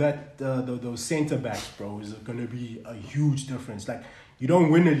return of those centre backs, bro, is going to be a huge difference. Like, you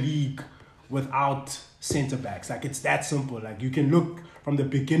don't win a league without centre backs. Like, it's that simple. Like, you can look from the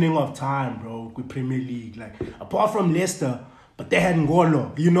beginning of time, bro, with Premier League. Like, apart from Leicester, but they had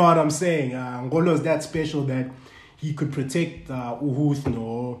Ngolo. You know what I'm saying? Ngolo is that special that he could protect who's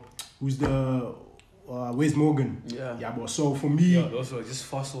the Wes Morgan. Yeah, bro. So for me, those are just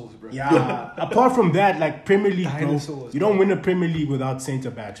fossils, bro. Yeah. Apart from that, like, Premier League, Dinosaurs, bro, you don't win a Premier League without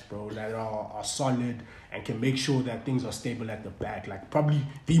centre backs, bro, that are solid and can make sure that things are stable at the back. Like, probably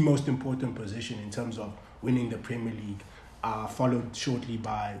the most important position in terms of winning the Premier League, followed shortly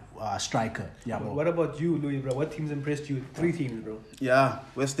by striker. Yeah, bro. What about you, Louis, bro? What teams impressed you? 3 teams, bro. Yeah,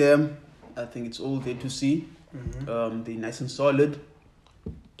 West Ham. I think it's all there to see. They're nice and solid.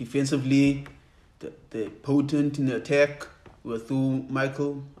 Defensively, they're potent in the attack with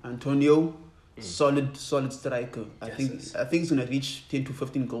Michael Antonio. Solid striker. I think he's gonna reach 10 to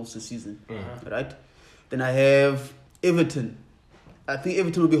 15 goals this season. Right? Then I have Everton. I think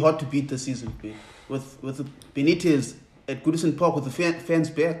Everton will be hard to beat this season. With Benitez at Goodison Park with the fans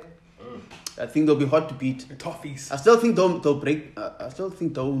back. I think they'll be hard to beat. The Toffees. I still think they'll break. I still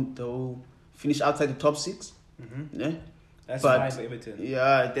think they'll finish outside the top 6. Yeah. That's fine for Everton.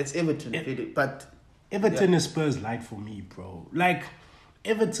 Yeah, that's Everton. But Everton is Spurs light for me, bro. Like,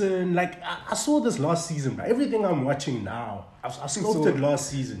 Everton, like I saw this last season, but everything I'm watching now, I scoped it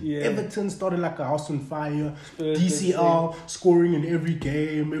last season. Yeah. Everton started like a house on fire. DCL scoring in every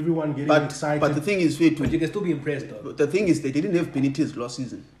game, everyone getting excited. But the thing is, wait, But you can still be impressed though. the thing is, they didn't have Benitez last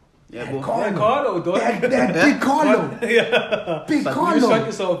season. Yeah, bro. Carlo, dog. That big Carlo. Big You Carlo. shot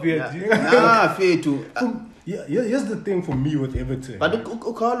yourself here. Nah, fair too. Here's the thing for me with Everton. But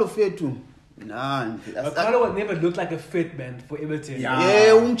Carlo fair too. Nah, Carlo would never look like a fit man for Everton.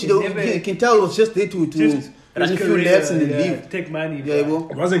 Yeah. you can tell it was just there to run a few laps and then leave. Take money. Yeah, bro. bro.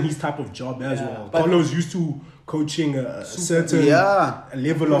 It wasn't his type of job as Yeah, well. but- Carlos used to coaching a certain Yeah.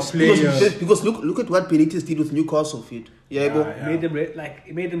 level of player. Because look at what Benitez did with Newcastle, fit. Yeah, bro. Yeah. Made them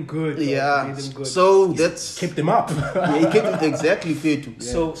it made them good. bro. Yeah. Made them good. So that's Kept them up. yeah, he kept it exactly fair too.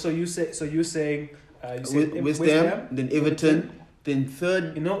 So you're saying you said West Ham, then Everton, then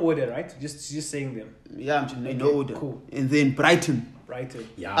third. in no order, right? Just saying them. Yeah, I'm in no Okay, order. cool. And then Brighton. Brighton.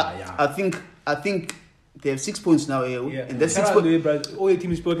 I think they have 6 points now, Yeah. and that's Shout 6 out points. to you, bro. All the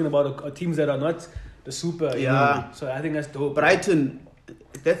teams spoken about are teams that are not the super. you Yeah. know. So I think that's dope. Brighton,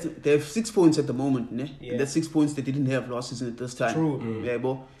 they have 6 points at the moment, ne? Yeah. And that's 6 points they didn't have last season at this time. True. Yeah,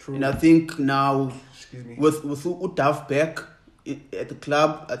 bro. True. And I think now Excuse me. with Udaf back at the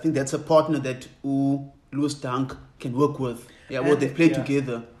club, I think that's a partner that Lewis Dunk can work with. Yeah, well, And- they've played yeah.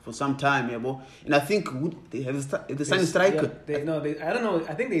 together for some time, yeah, bro. And I think they signed a striker. Yeah, I don't know.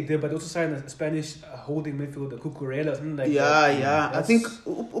 I think they did, but they also signed a Spanish holding midfielder, Cucurella, something like Yeah, that. yeah. I That's-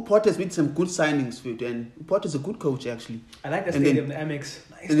 think Potter's made some good signings for it, and Potter's a good coach actually. I like the and then- stadium, the Amex.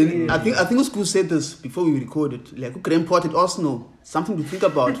 Nice And then stadium. I think Usku said this before we recorded. Like Graham Potter at Arsenal, something to think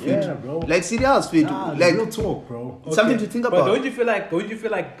about. Yeah, fit. bro. Like serious, fit. Nah, like real talk, bro. something to think But about. don't you feel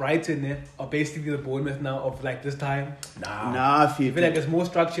like Brighton are basically the Bournemouth now of like this time? Nah, fit. You feel like there's more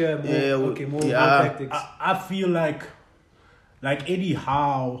structure, more Yeah. tactics. I feel like Eddie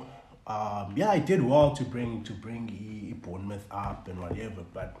Howe, he did well to bring Bournemouth up and whatever,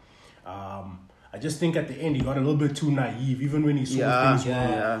 but I just think at the end he got a little bit too naive. Even when he saw Yeah, things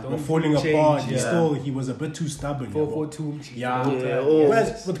yeah. were falling Don't apart, change, he was a bit too stubborn. 4-4-2. Yeah. Oh.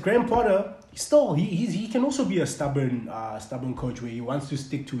 Whereas with Graham Potter, he can also be a stubborn coach where he wants to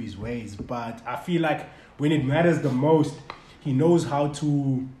stick to his ways. But I feel like when it matters the most, he knows how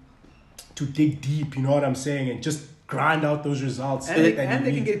to dig deep. You know what I'm saying, and just grind out those results. And they that he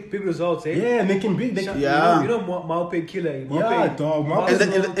can needs. get big results, eh? Yeah, and they can be. Yeah. You know Maupe killer. Yeah, dog. And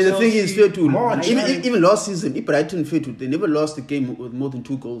the thing is, fair too. March, Even last season, if Brighton fair too, they never lost a game with more than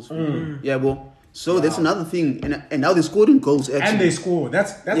 2 goals. Yeah, bro. So that's another thing, and now they're scoring goals actually. And they score.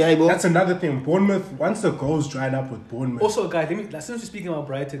 That's Yeah, bro. that's another thing. Bournemouth, once the goals dried up with Bournemouth. Also, guys, since we're speaking about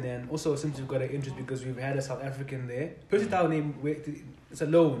Brighton, and also since we've got an interest because we've had a South African there, Percy Tau name, it's a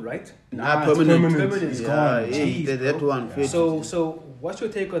loan, right? Nah, it's permanent. Permanent. It's Yeah, gone. yeah, Jeez, that bro. one. fair So, too. what's your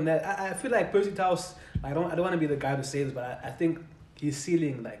take on that? I feel like Percy Tau's. I don't want to be the guy to say this, but I think his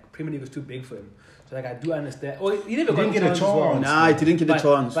ceiling, like Premier League, was too big for him. So, like, I do understand. Or he never got didn't get a as well. chance. Nah, he didn't get a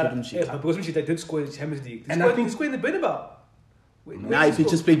chance. But didn't she? because Mchita did score in the Champions League. And I think- he scored in the Bernabeu. Nah, if he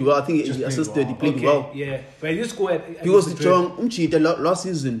just played well, I think Just he played assisted. well. He played Okay, well. yeah, but he did score at Because Madrid. the strong Umchita last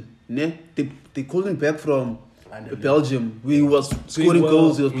season, ne? They called him back from Belgium. He was scoring well.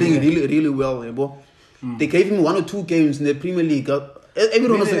 goals. He was playing Yeah. really, really well. Yeah, bro. They gave him 1 or 2 games in the Premier League.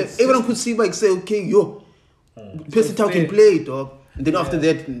 Minutes. Everyone could see like say, okay, Percy Tau can play, dog. And then after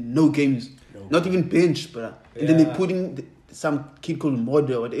that, no games, not even bench, bro. And then they Yeah. put in some kid called Mod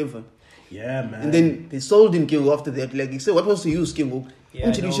or whatever. Yeah, man. And then they sold him King after that. Like he said, what was the use, King? Yeah,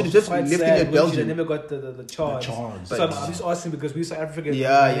 You no, should have just quite left him sad. at They Belgium. never got the chance. chance. So I'm just asking because we South Africans.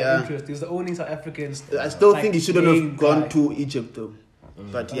 Yeah, had yeah. Interest. He was the only South African. I still like, think he shouldn't have main gone guy. to Egypt though.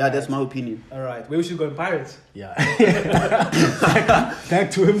 But yeah, that's my opinion. All right, where we should go in Pirates. yeah.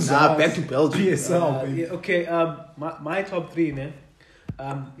 back to himself. Nah, back to Belgium. PSL, baby. Yeah, okay, my top 3, man.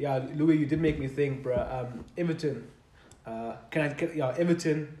 Yeah, Louis, you did make me think, bro. Everton.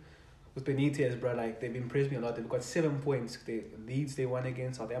 Everton with Benitez, bro. Like they've impressed me a lot. They've got 7 points. Leeds they won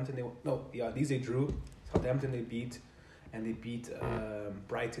against Southampton. Leeds they drew. Southampton they beat, and they beat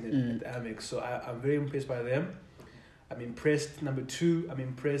Brighton at Amex. So I'm very impressed by them. I'm impressed. Number 2, I'm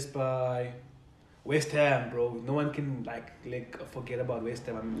impressed by West Ham, bro. No one can like forget about West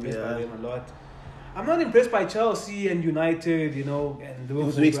Ham. I'm impressed by them a lot. I'm not impressed by Chelsea and United, and Liverpool.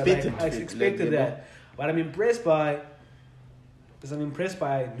 was expected. I expected that, but I'm impressed by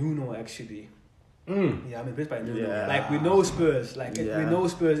Nuno actually. Yeah, I'm impressed by Nuno. Yeah. Like we know Spurs, we Yeah. know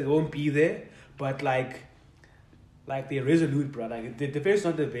Spurs. It won't be there, but like they're resolute, bro. Like the defense is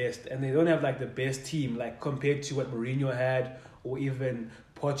not the best, and they don't have like the best team, like compared to what Mourinho had or even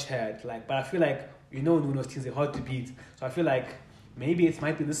Poch had. Like, but I feel like Nuno's teams are hard to beat. So I feel like maybe this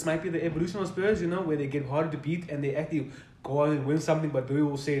might be the evolution of Spurs, where they get harder to beat and they actually go on and win something, but they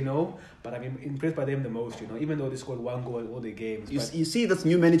will say no. But I'm impressed by them the most, even though they scored 1 goal in all their games. You see, that's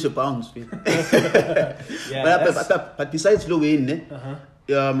new manager bounce. But besides Wayne,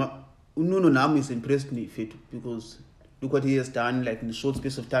 Nuno Nam has impressed me, fit, because look what he has done, like in a short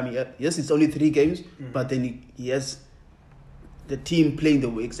space of time. Yes, it's only 3 games, but then he has the team playing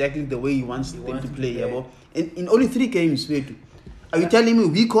exactly the way he wants them to play. Yeah, in only 3 games, fit. Are you telling me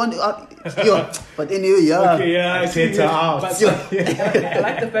we can't? But anyway, yeah. Okay, yeah, I said out. But I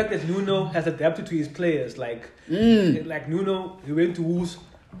like the fact that Nuno has adapted to his players. Like Nuno, he went to Wolves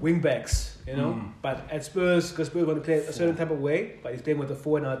wing backs, But at Spurs, because Spurs want to play a certain type of way, but he's playing with the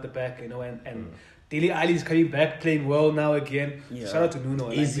 4 now at the back, and Dele Alli is coming back, playing well now again. Yeah. Shout out to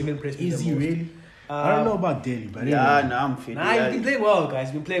Nuno. Is he really? I don't know about Dele, but I'm fit. He's been playing well, guys.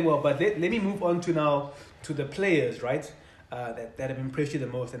 He's been playing well. But let me move on to the players, right? That have impressed you the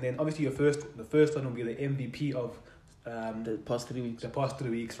most, and then obviously the first one will be the MVP of the past 3 weeks. The past 3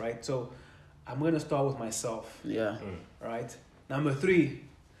 weeks, right? So I'm gonna start with myself. Yeah. Right. Number 3,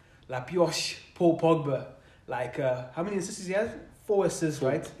 La Pioche, Paul Pogba. Like how many assists he has? 4 assists, 4.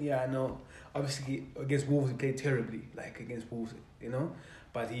 Right? Yeah, I know. Obviously against Wolves he played terribly,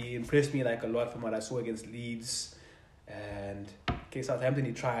 But he impressed me like a lot from what I saw against Leeds. And Southampton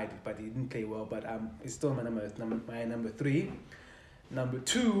he tried, but he didn't play well. But it's still my number 3. Number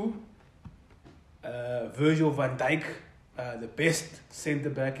 2, Virgil van Dijk, the best centre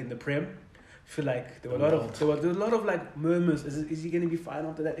back in the Prem. I feel like there were a lot of like murmurs. Is he going to be fine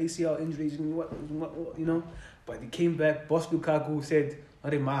after that ACL injury? What? But he came back. Boss Lukaku said,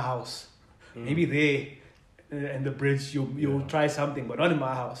 "Not in my house. Maybe there and the bridge you'll try something, but not in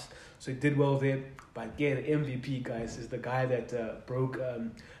my house." So he did well there. But yeah, the MVP, guys, is the guy that broke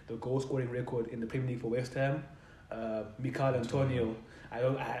the goal scoring record in the Premier League for West Ham, Michail Antonio.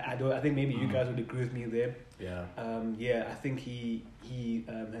 I think maybe you guys would agree with me there. Yeah. I think he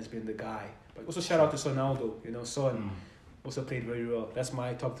has been the guy. But also shout out to Sonaldo. Son also played very well. That's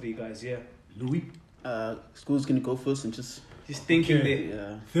my top 3 guys. Yeah. Louis. Schools can go first and just thinking there.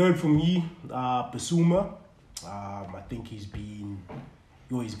 Yeah. Third for me, Bissouma. I think he's been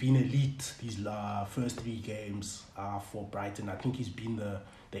elite these first 3 games for Brighton. I think he's been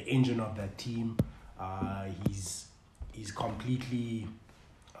the engine of that team. He's completely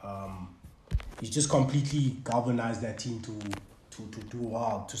he's just completely galvanized that team to do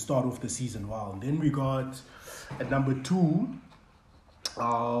well, to start off the season well. And then we got at number 2,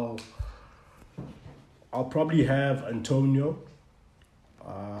 I'll probably have Antonio.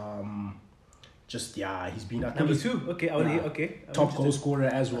 He's been number 2. Okay, I want to hear. Okay, top goal scorer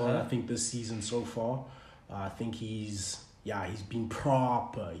as well. I think this season so far. I think he's been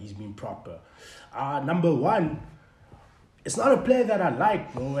proper. Number 1. It's not a player that I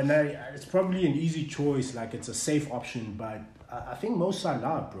like, bro, and it's probably an easy choice. Like it's a safe option, but I think Mo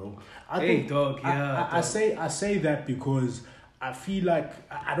Salah, bro. I say that because I feel like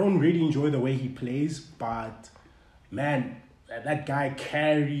I don't really enjoy the way he plays, but man, that guy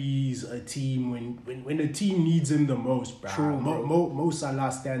carries a team when the team needs him the most, bro. True, bro. Mo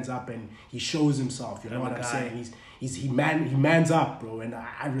Salah stands up and he shows himself. You know what I'm saying? He mans up, bro, and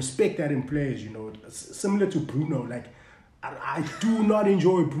I respect that in players. Similar to Bruno, like. I do not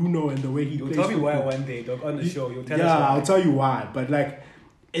enjoy Bruno and the way he plays. You'll tell me why one day, dog, on the show. You'll tell us why. Yeah, I'll tell you why. But like,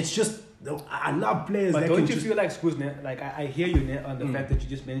 it's just I love players. But don't you feel like, excuse me, like I hear you on the fact that you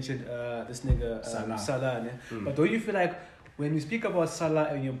just mentioned this nigga Salah. But don't you feel like when we speak about Salah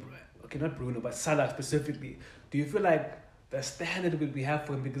and not Bruno, but Salah specifically, do you feel like the standard that we have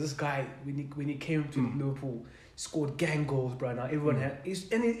for him, because this guy when he came to Liverpool, scored gang goals, bro. Now everyone he's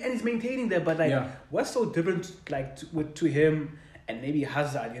maintaining that, but like, what's so different like to him and maybe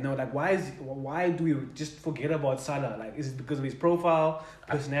Hazard? Like why do we just forget about Salah? Like, is it because of his profile,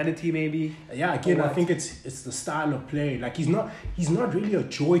 personality, maybe? Yeah, again, I think it's the style of play. Like he's not really a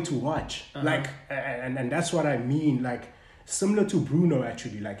joy to watch. Like, and that's what I mean. Like. Similar to Bruno,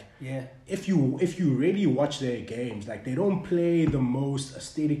 actually. Like, if you really watch their games, like they don't play the most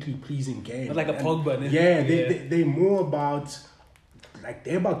aesthetically pleasing game. Not like a Pogba. They're more about like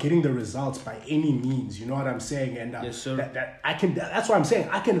they're about getting the results by any means. You know what I'm saying? And yes, sir. That's what I'm saying.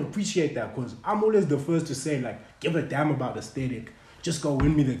 I can appreciate that because I'm always the first to say like, give a damn about aesthetic. Just go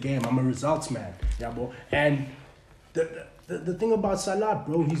win me the game. I'm a results man. Yeah, bro. And the thing about Salah,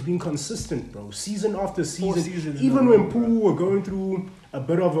 bro, he's been consistent, bro. Season after season. Even when Poole were going through a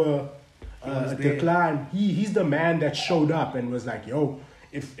bit of a decline, he's the man that showed up and was like, yo,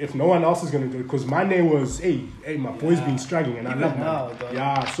 if no one else is going to do it, because my name was, hey, my boy's been struggling and I love him.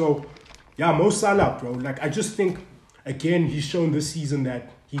 Yeah, so, Mo Salah, bro. Like, I just think again, he's shown this season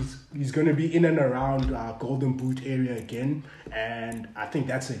that he's going to be in and around Golden Boot area again, and I think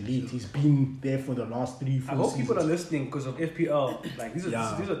that's elite. He's been there for the last 3-4 seasons. I hope people are listening because of FPL. Like these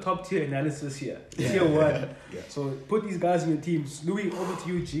are top tier analysis here. Tier 1. Yeah. So put these guys in your teams. Louis, over to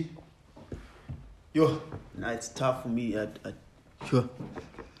you, G. Yo, it's tough for me. Sure.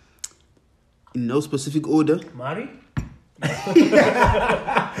 In no specific order. Mari?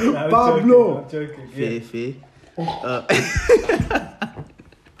 Pablo. I'm joking. Fair.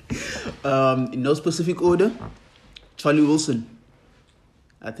 In no specific order, Charlie Wilson.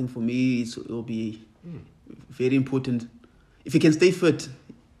 I think for me it will be very important if he can stay fit.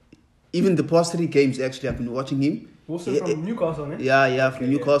 Even the past 3 games, actually, I've been watching him. Wilson from Newcastle, ne? Yeah, from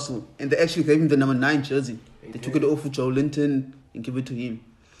Newcastle, and they actually gave him the number 9 jersey. They took it off of Joe Linton and give it to him,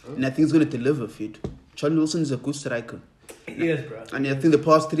 and I think he's going to deliver fit. Charlie Wilson is a good striker. Yes, bro. And I think the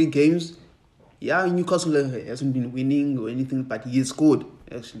past 3 games, Newcastle hasn't been winning or anything, but he has scored,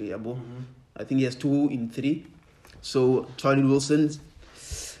 actually. I think he has 2 in 3. So, Charlie Wilson.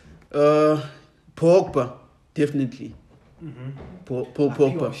 Pogba, definitely.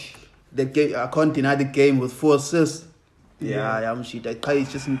 Pogba. The game, I can't deny the game with 4 assists. That guy is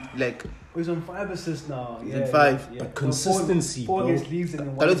just like... He's on 5 assists now. He's on 5. Yeah. But consistency, four bro. against Leeds and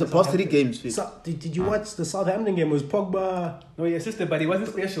then 1 That was the past 3 games. Did you watch the Southampton game? Was Pogba... No, he assisted, but he wasn't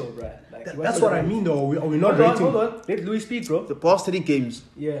special, bro. That's what I mean, though. Are we not rating... Hold on. Let Louis speak, bro. The past 3 games.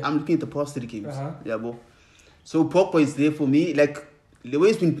 Yeah. I'm looking at the past 3 games. Uh-huh. Bro. So Pogba is there for me. Like, the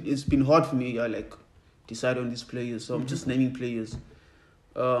way it's been hard for me, decide on these players. So I'm just naming players.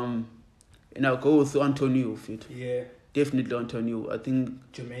 And I'll go with Antonio fit. Yeah. Definitely Antonio. I think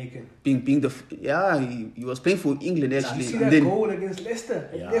Jamaican. Being he was playing for England actually. You see that goal against Leicester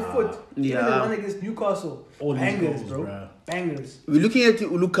at left foot. Even the one against Newcastle. All bangers, goals, bro. Bangers. We're looking at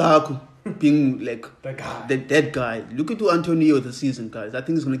Lukaku being like the guy. That guy. Look at Antonio this season, guys. I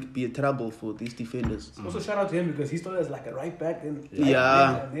think it's going to be a trouble for these defenders. Also shout out to him because he started as like a right back and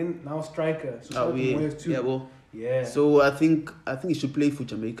then now striker. So shout out to Moyes too. Yeah. So I think he should play for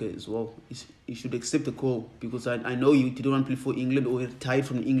Jamaica as well. He should accept the call because I know he didn't want to play for England or he retired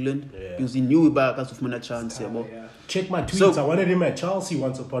from England because he knew about us with a chance. Check my tweets. I wanted him at Chelsea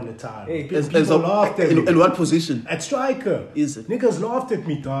once upon a time. Hey, people laughed at me. In what position? At striker. Is it? Niggas laughed at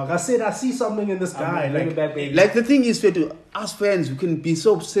me, dog. I said I see something in this guy. Like the thing is, fair to us fans, we can be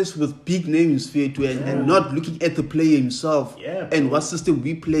so obsessed with big names, fair to and not looking at the player himself and what system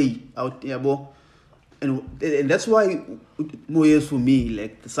we play out there, bro. And that's why Moyes for me,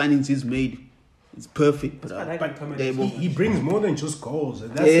 like the signings he's made, it's perfect. But he brings more than just goals.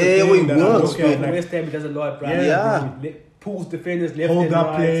 And that's the thing that works. West Ham he does a lot, bro. Pulls defenders left hold and up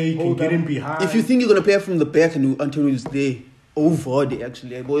right. Play, can get in behind. If you think you're gonna play from the back and Antonio is there, over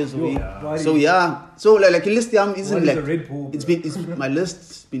actually, boys. So like a list isn't like Red Bull, it's my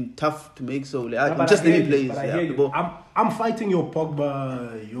list's been tough to make. So like I'm just naming players. I'm fighting your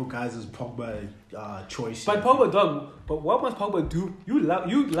guys' Pogba choice. But Pogba, dog. But what must Pogba do? You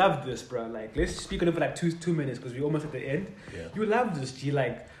love this, bro. Like let's speak on it for like 2 minutes because we're almost at the end. Yeah. You love this, G.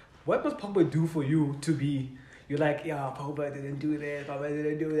 Like what must Pogba do for you to be? You're like, Pogba didn't do this, Pogba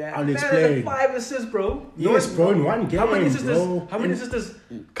didn't do that. I'll explain. 5 assists, bro. Yes, bro, in one game, How many assists does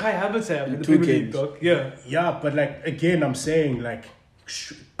Kai Havertz have in the Premier League, dog? Yeah. Yeah, but like again, I'm saying like,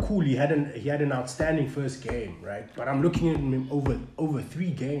 cool. He had an outstanding first game, right? But I'm looking at him over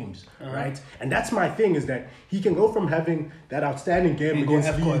 3 games, right? And that's my thing is that he can go from having that outstanding game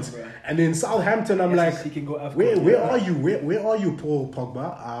against Leeds, and then Southampton. I'm he can go where are you? Where are you, Paul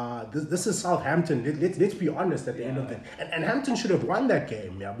Pogba? This is Southampton. Let's be honest at the end of it. And Hampton should have won that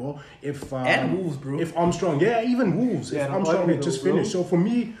game, bro. And Wolves, bro. If Armstrong, even Wolves. If Armstrong had just finished. So for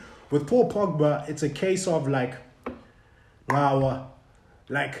me, with Paul Pogba, it's a case of like, wow.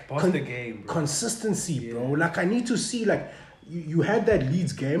 Like the game, bro. Consistency, bro. Like I need to see like you had that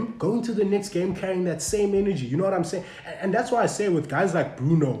Leeds game, going to the next game carrying that same energy. You know what I'm saying? And that's why I say with guys like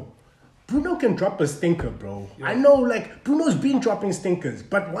Bruno can drop a stinker, bro. Yeah. I know like Bruno's been dropping stinkers,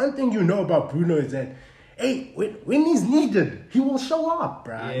 but one thing you know about Bruno is that hey, when he's needed, he will show up,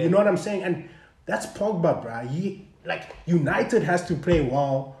 bro. Yeah. You know what I'm saying? And that's Pogba, bro. United has to play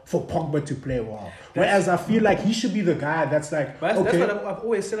well for Pogba to play well. Whereas I feel like he should be the guy that's like, that's what I've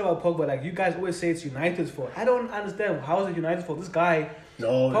always said about Pogba. Like, you guys always say it's United's fault. I don't understand. How is it United's fault? This guy,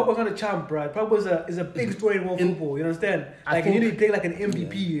 Pogba's not a champ, bro. Pogba is a big story in world football. You understand? Like, he need to play like an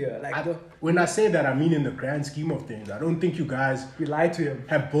MVP here. Like, when I say that, I mean in the grand scheme of things. I don't think you guys lied to him.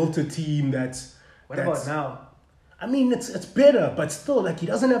 Have built a team that's... What about now? I mean, it's better, but still, like, he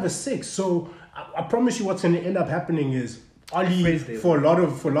doesn't have a 6. So... I promise you what's going to end up happening is Oli for a lot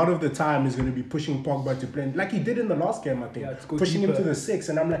of the time is going to be pushing Pogba to play like he did in the last game. I think pushing him to the 6,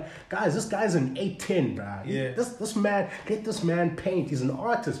 and I'm like, guys, this guy's an 8-10, bruh. Yeah. This man, let this man paint. He's an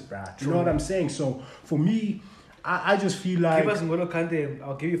artist, bruh. You know what I'm saying? So for me, I just feel like give us N'Golo Kante.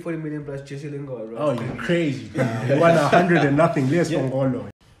 I'll give you 40 million plus Jesse Lingard, bro. Oh, you're crazy, bruh. You want 100 and nothing less from N'Golo.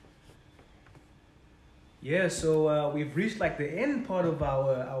 Yeah, so we've reached like the end part of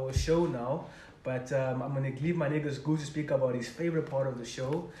our show now. But I'm going to leave my nigga Goose to speak about his favorite part of the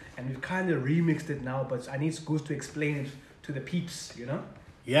show. And we've kind of remixed it now, but I need Goose to explain it to the peeps, you know?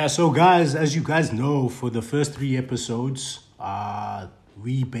 Yeah, so guys, as you guys know, for the first 3 episodes,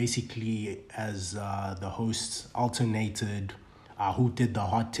 we basically, as the hosts, alternated who did the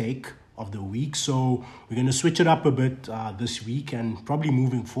hot take of the week. So we're going to switch it up a bit this week and probably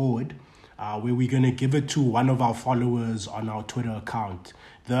moving forward, where we're going to give it to one of our followers on our Twitter account,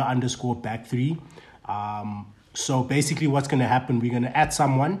 _back3. So basically what's going to happen, we're going to add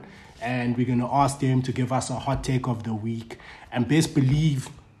someone and we're going to ask them to give us a hot take of the week. And best believe,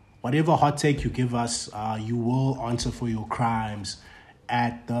 whatever hot take you give us, you will answer for your crimes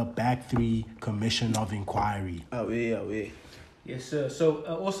at the Back3 Commission of Inquiry. Away. Yes, sir. So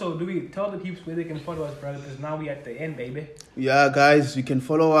also, do we tell the peeps where they can follow us, brother? Because now we're at the end, baby. Yeah, guys, you can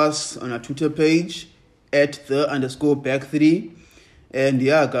follow us on our Twitter page at _back3. And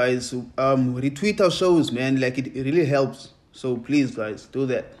yeah, guys, retweet our shows, man. Like it really helps. So please, guys, do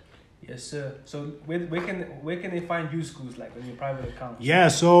that. Yes, sir. So where can they find you, Schools, like on your private account? Yeah,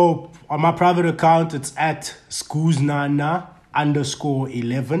 so on my private account, it's at Schooznana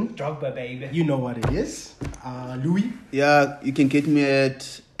 _11. Drogba, baby. You know what it is. Louis? Yeah, you can get me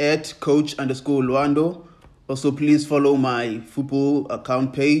at coach _Luando. Also, please follow my football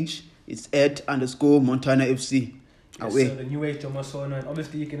account page. It's at _Montana FC. Yes, so the new age Jomasona. And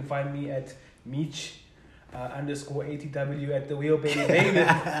obviously you can find me at Meech _ATW at the wheel, baby.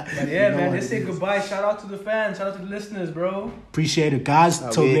 But yeah, man, let's say goodbye. Shout out to the fans. Shout out to the listeners, bro. Appreciate it, guys.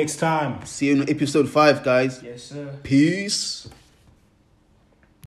 Till next time. See you in episode 5, guys. Yes, sir. Peace.